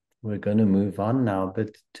 We're going to move on now,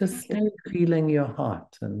 but just stay feeling your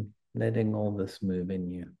heart and letting all this move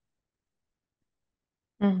in you.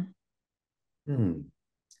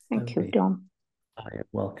 Thank you, Dom. You're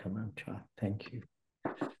welcome, Amcha. Thank you.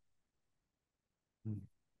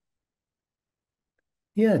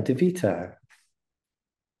 Yeah, Devita.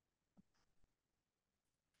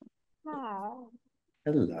 Hi.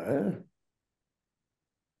 Hello.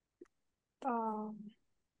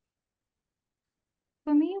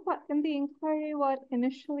 For me, what in the inquiry, what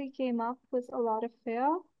initially came up was a lot of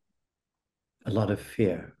fear. A lot of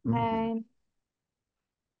fear. And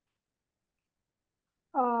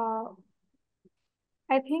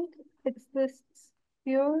I think it's this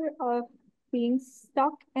fear of being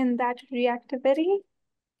stuck in that reactivity.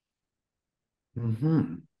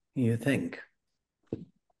 You think?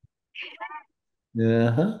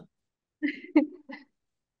 Uh-huh.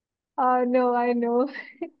 No, I know.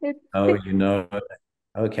 Oh, you know.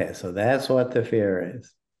 Okay, so that's what the fear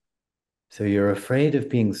is. So you're afraid of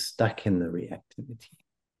being stuck in the reactivity.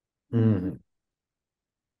 Mm-hmm.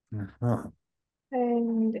 Uh-huh.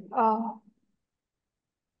 And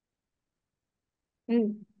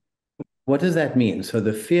mm, What does that mean? So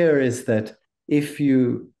the fear is that if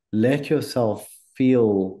you let yourself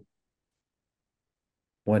feel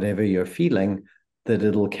whatever you're feeling, that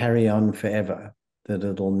it'll carry on forever, that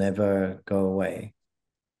it'll never go away.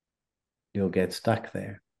 You'll get stuck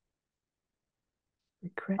there.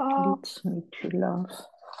 Regret uh, leads me to love.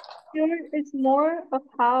 fear is more of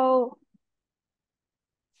how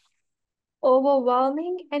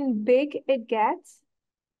overwhelming and big it gets,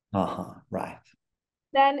 Uh-huh, right.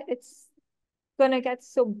 then it's gonna get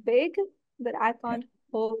so big that I Yeah. can't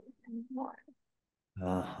hold it anymore.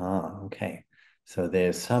 Uh-huh, okay. So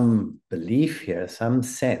there's some belief here, some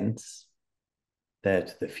sense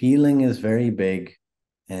that the feeling is very big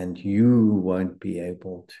and you won't be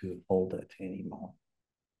able to hold it anymore,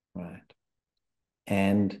 right?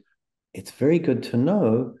 And it's very good to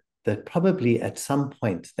know that probably at some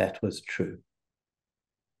point that was true,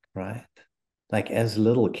 right? Like as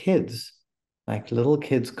little kids,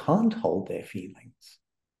 can't hold their feelings.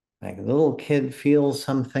 Like a little kid feels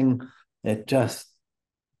something, it just,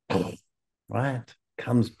 right,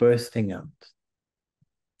 comes bursting out.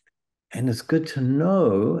 And it's good to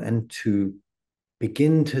know and to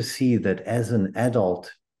begin to see that as an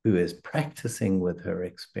adult who is practicing with her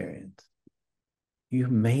experience, you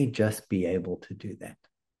may just be able to do that.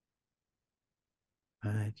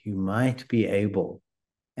 Right? You might be able,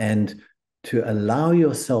 and to allow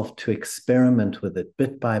yourself to experiment with it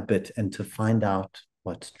bit by bit and to find out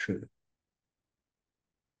what's true.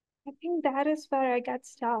 I think that is where I get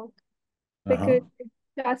stuck Uh-huh. because it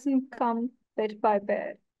doesn't come bit by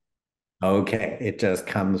bit. Okay, it just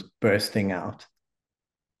comes bursting out.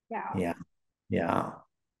 Yeah. Yeah, yeah.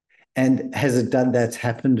 And has it done that's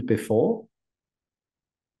happened before?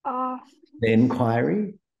 Uh, The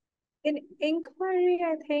inquiry? in inquiry,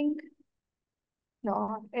 I think,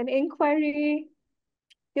 no, in inquiry,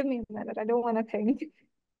 give me a minute. I don't want to think.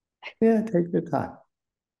 Yeah, take your time.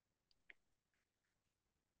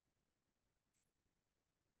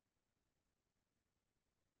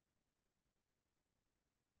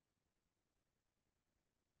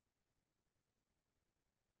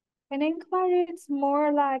 In inquiry, it's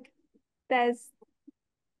more like there's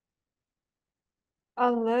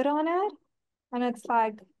a lid on it, and it's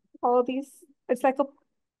like all these, it's like a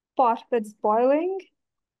pot that's boiling,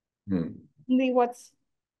 Hmm. only what's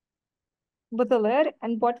with the lid,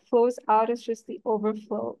 and what flows out is just the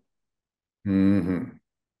overflow. Mm-hmm.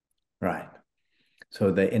 Right.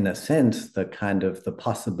 So the, in a sense, the kind of the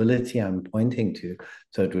possibility I'm pointing to,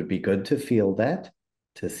 so it would be good to feel that,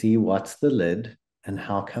 to see what's the lid and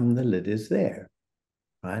how come the lid is there,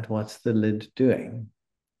 right? What's the lid doing,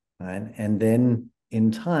 right? And then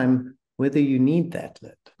in time, whether you need that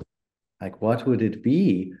lid, like what would it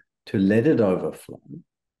be to let it overflow,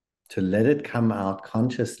 to let it come out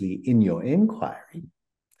consciously in your inquiry.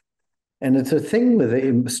 And it's a thing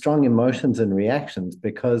with strong emotions and reactions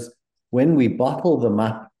because when we bottle them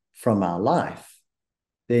up from our life,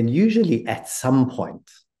 then usually at some point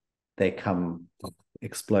they come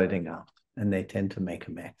exploding out and they tend to make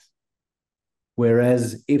a mess.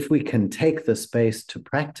 Whereas if we can take the space to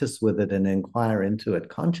practice with it and inquire into it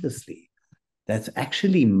consciously, that's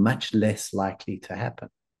actually much less likely to happen.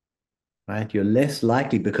 Right? You're less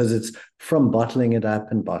likely because it's from bottling it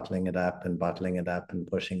up and bottling it up and bottling it up and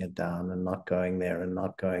pushing it down and not going there and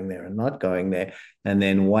not going there and not going there. And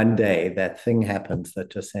then one day that thing happens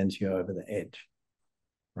that just sends you over the edge.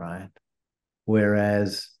 Right?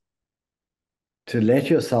 Whereas to let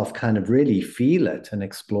yourself kind of really feel it and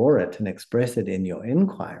explore it and express it in your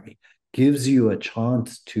inquiry gives you a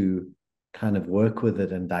chance to kind of work with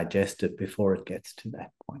it and digest it before it gets to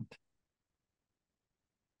that point.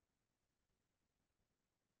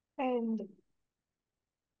 And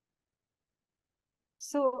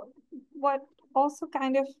so, what also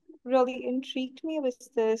kind of really intrigued me was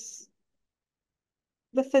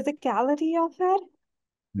the physicality of it,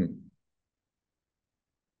 Hmm.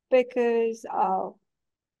 because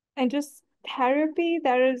and just therapy,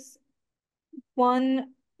 there is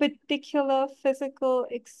one particular physical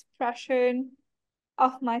expression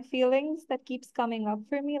of my feelings that keeps coming up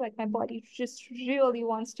for me. Like my body just really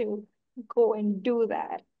wants to go and do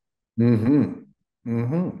that. Mm-hmm.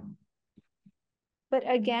 Mm-hmm. But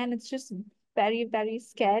again, it's just very, very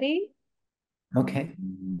scary. Okay.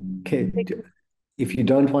 Okay. Like, If you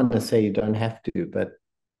don't want to say, you don't have to, but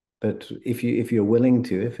But if you're willing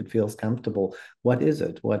to, if it feels comfortable, what is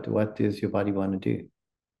it? What does your body want to do?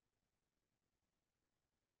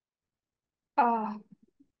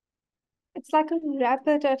 It's like a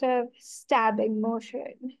repetitive stabbing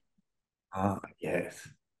motion. Ah, yes.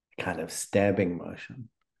 Kind of stabbing motion.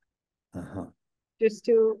 Just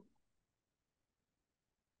to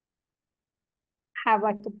have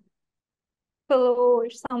like a pillow or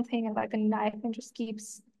something and like a knife and just keep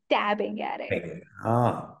stabbing at it.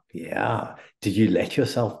 Ah, yeah. Did you let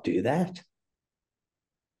yourself do that?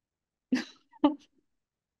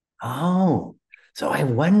 Oh, so I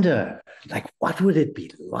wonder, like, what would it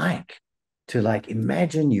be like to like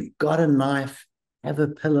imagine you've got a knife, have a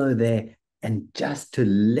pillow there, and just to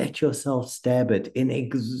let yourself stab it in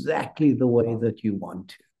exactly the way that you want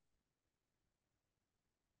to.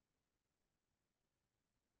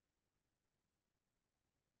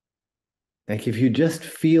 Like if you just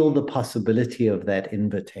feel the possibility of that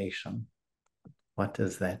invitation, what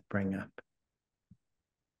does that bring up?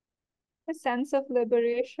 A sense of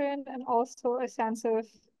liberation and also a sense of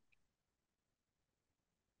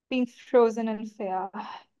being frozen in fear.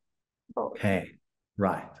 Both. Okay,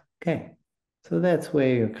 right. Okay. So that's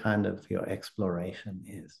where your exploration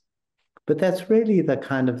is. But that's really the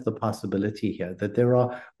kind of the possibility here, that there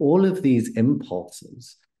are all of these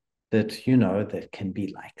impulses that, that can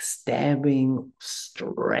be like stabbing,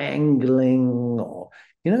 strangling, or,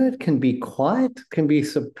 it can be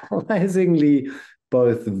surprisingly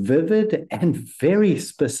both vivid and very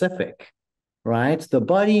specific, right? The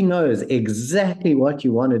body knows exactly what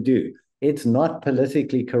you want to do. It's not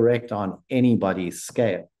politically correct on anybody's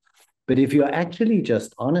scale. But if you're actually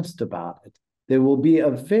just honest about it,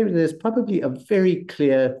 there's probably a very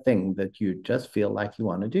clear thing that you just feel like you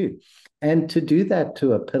want to do. And to do that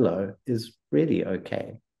to a pillow is really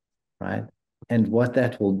okay, right? And what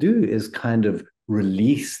that will do is kind of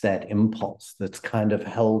release that impulse that's kind of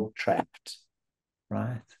held trapped,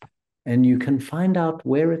 right? And you can find out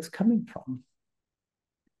where it's coming from.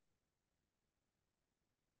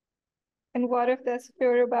 And what if there's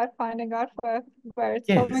fear about finding out where it's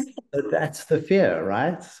Yes, coming from? but that's the fear,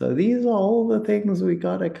 right? So these are all the things we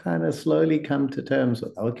got to kind of slowly come to terms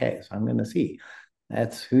with. Okay, so I'm going to see.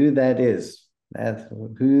 That's who that is. That's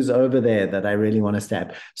who's over there that I really want to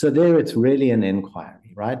stab. So there it's really an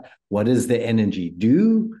inquiry, right? What does the energy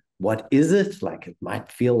do? What is it? Like it might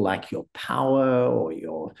feel like your power or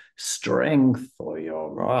your strength or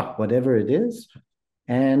your whatever it is.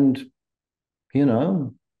 And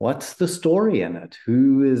what's the story in it?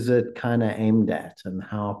 Who is it kind of aimed at and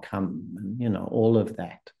how come? And, all of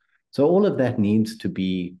that. So all of that needs to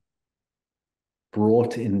be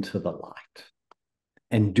brought into the light.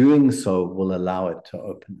 And doing so will allow it to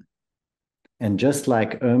open. And just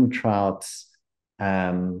like Trout's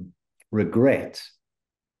regret,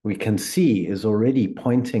 we can see is already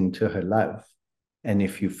pointing to her love. And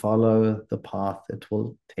if you follow the path, it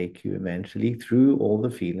will take you eventually through all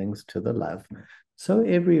the feelings to the love. So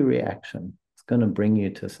every reaction is going to bring you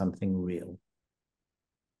to something real.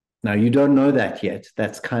 Now, you don't know that yet.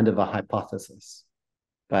 That's kind of a hypothesis,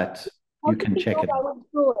 but you can check it out.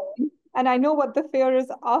 And I know what the fear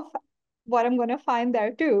is of what I'm going to find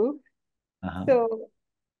there too. So,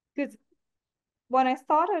 because when I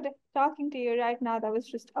started talking to you right now, that was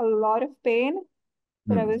just a lot of pain.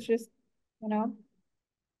 But I was just, no,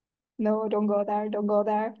 don't go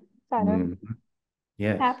there, kind of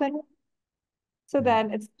Yes. happen. So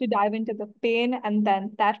then it's to dive into the pain and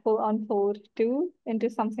then that will unfold too into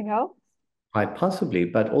something else. Quite possibly,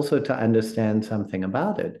 but also to understand something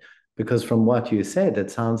about it. Because from what you said, it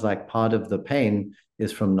sounds like part of the pain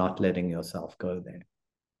is from not letting yourself go there.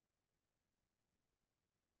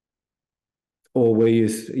 Or were you,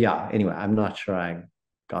 yeah, anyway, I'm not sure I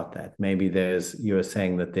got that. Maybe you're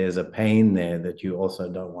saying that there's a pain there that you also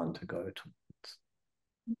don't want to go towards.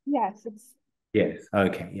 Yes, Yes.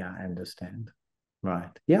 Okay. Yeah, I understand.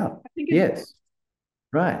 Right. Yeah. Yes.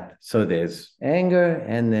 Right. So there's anger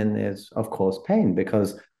and then there's, of course, pain,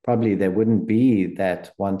 because probably there wouldn't be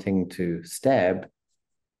that wanting to stab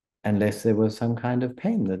unless there was some kind of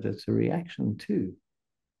pain that it's a reaction to.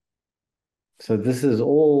 So this is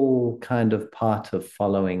all kind of part of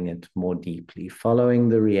following it more deeply, following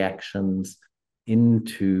the reactions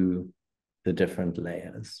into the different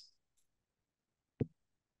layers.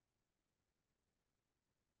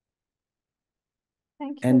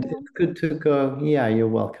 Thank you. And it's good to go, yeah, you're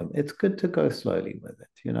welcome. It's good to go slowly with it,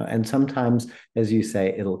 and sometimes, as you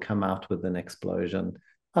say, it'll come out with an explosion.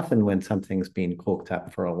 Often when something's been corked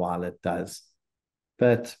up for a while, it does.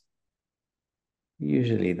 But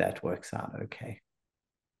usually that works out okay.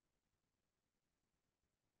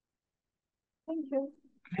 Thank you.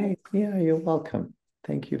 Great. Yeah, you're welcome.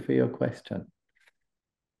 Thank you for your question.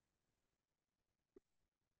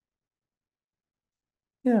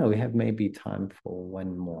 Yeah, we have maybe time for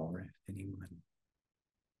one more if anyone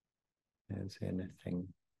has anything.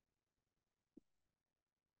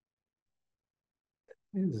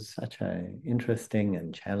 This is such an interesting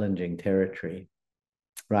and challenging territory,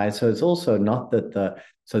 right? So it's also not that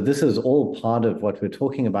so this is all part of what we're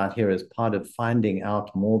talking about here is part of finding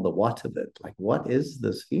out more the what of it. Like, what is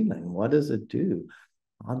this feeling? What does it do?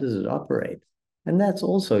 How does it operate? And that's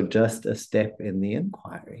also just a step in the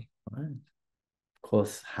inquiry, right? Of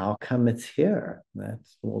course, how come it's here? That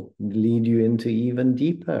will lead you into even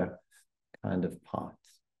deeper kind of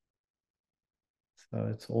paths. So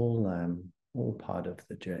it's all part of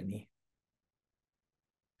the journey.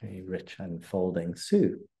 Very rich unfolding.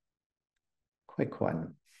 Sue, quick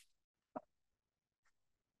one.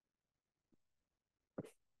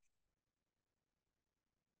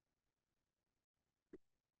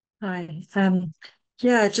 Hi.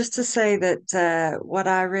 Yeah, just to say that what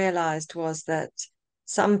I realized was that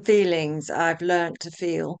some feelings I've learned to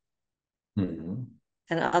feel, Mm-hmm.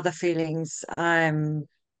 and other feelings I'm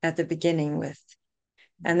at the beginning with.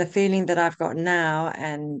 And the feeling that I've got now,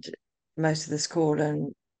 and most of this call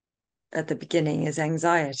and at the beginning, is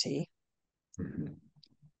anxiety, Mm-hmm.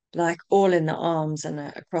 like all in the arms and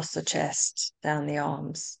across the chest, down the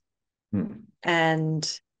arms. Mm-hmm.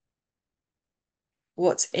 And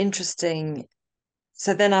what's interesting,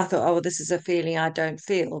 so then I thought, oh, well, this is a feeling I don't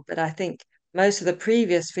feel. But I think most of the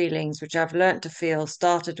previous feelings, which I've learned to feel,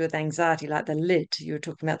 started with anxiety, like the lid. You were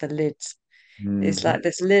talking about the lids. It's like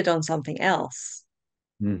this lid on something else.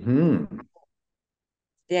 Mm-hmm.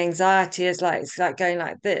 The anxiety is like, it's like going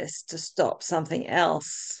like this to stop something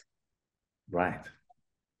else. Right.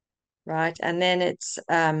 Right. And then it's,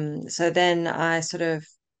 so then I sort of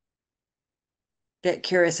get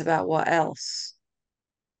curious about what else,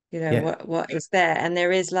 Yeah. what is there. And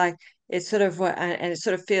there is like, it's sort of what, and it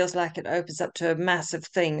sort of feels like it opens up to a massive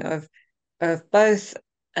thing of both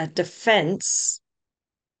a defense,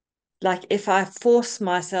 like if I force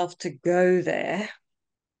myself to go there,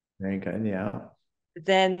 Very good. Yeah.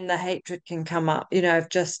 then the hatred can come up, of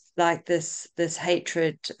just like this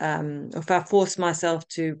hatred. If I force myself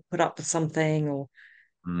to put up with something, or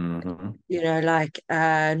Mm-hmm. like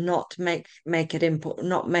not make it important,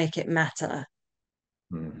 not make it matter,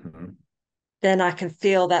 Mm-hmm. then I can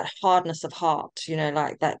feel that hardness of heart,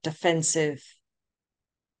 like that defensive.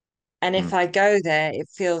 And if I go there, it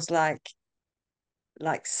feels like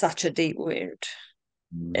such a deep wound.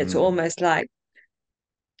 It's Mm-hmm. almost like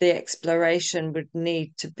the exploration would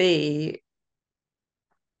need to be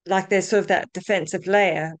like there's sort of that defensive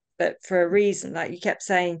layer, but for a reason. Like you kept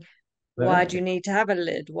saying, why do Exactly. you need to have a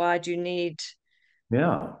lid? Why do you need,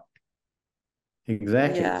 Yeah.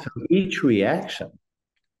 Exactly. yeah, So each reaction,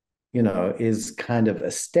 is kind of a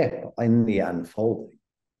step in the unfolding.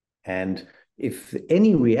 And if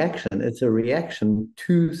any reaction, it's a reaction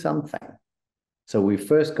to something. So we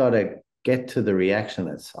first got to get to the reaction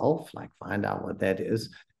itself, like find out what that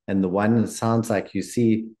is. And the one sounds like you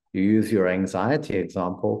use your anxiety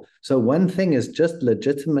example. So one thing is just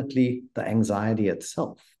legitimately the anxiety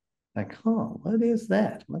itself. Like, oh, what is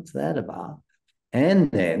that? What's that about?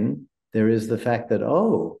 And then there is the fact that,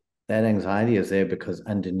 oh, that anxiety is there because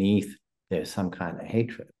underneath there's some kind of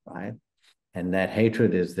hatred, right? And that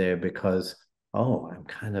hatred is there because, oh, I'm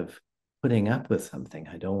kind of putting up with something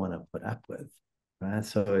I don't want to put up with, right?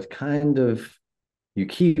 So it kind of, you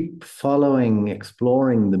keep following,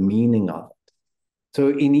 exploring the meaning of it. So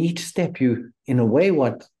in each step, in a way,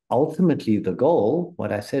 what ultimately the goal,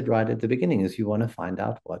 what I said right at the beginning, is you want to find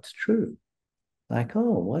out what's true. Like,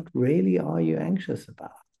 oh, what really are you anxious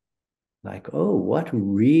about? Like, oh, what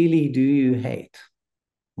really do you hate?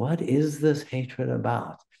 What is this hatred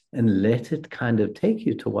about? And let it kind of take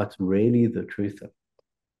you to what's really the truth of it.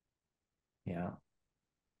 Yeah.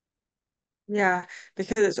 yeah,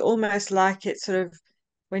 because it's almost like it's sort of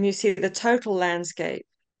when you see the total landscape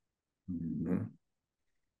Mm-hmm.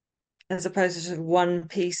 as opposed to sort of one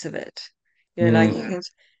piece of it. Like you Mm. can,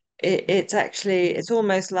 it's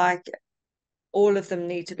almost like all of them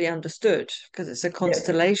need to be understood because it's a Yes,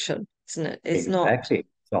 constellation, isn't it? It's not exactly.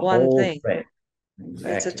 It's a one whole thing. thread.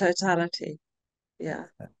 It's a Exactly. totality. Yeah.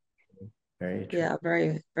 Very true. Yeah.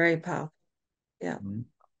 Very, very powerful. Yeah. Mm.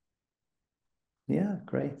 Yeah,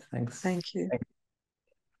 great. Thanks. Thank you.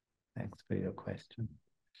 Thanks for your question.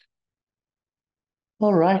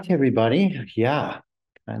 All right, everybody. Yeah,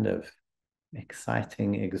 kind of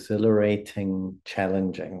exciting, exhilarating,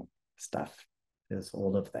 challenging stuff. There's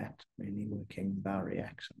all of that, really working with our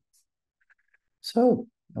reactions. So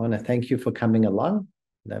I want to thank you for coming along.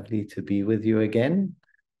 Lovely to be with you again.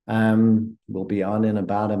 We'll be on in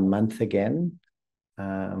about a month again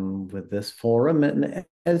with this forum. And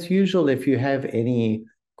as usual, if you have any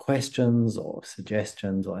questions or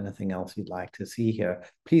suggestions or anything else you'd like to see here,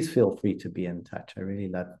 please feel free to be in touch. I really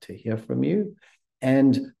love to hear from you.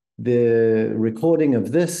 And the recording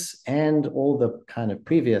of this and all the kind of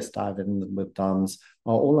previous dive in with DOMs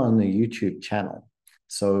are all on the YouTube channel.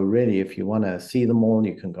 So really, if you want to see them all,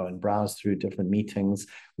 you can go and browse through different meetings.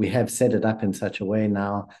 We have set it up in such a way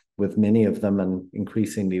now with many of them and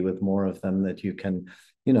increasingly with more of them that you can,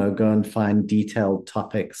 you know, go and find detailed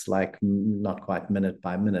topics, like not quite minute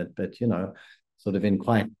by minute, but, you know, sort of in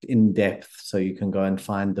quite in depth. So you can go and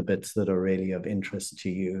find the bits that are really of interest to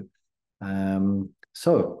you.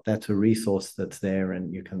 So that's a resource that's there,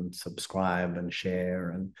 and you can subscribe and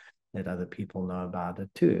share and let other people know about it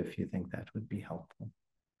too, if you think that would be helpful.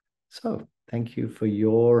 So thank you for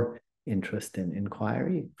your interest in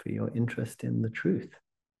inquiry, for your interest in the truth.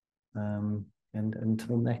 And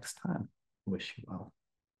until next time, wish you well.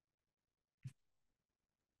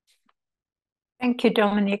 Thank you,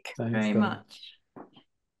 Dominic. Thanks very Dom. much.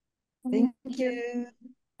 Thank you.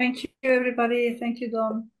 Thank you, everybody. Thank you,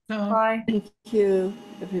 Dom. Bye. Thank you,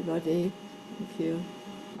 everybody. Thank you.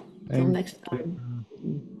 Till Thank next time.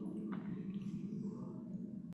 you.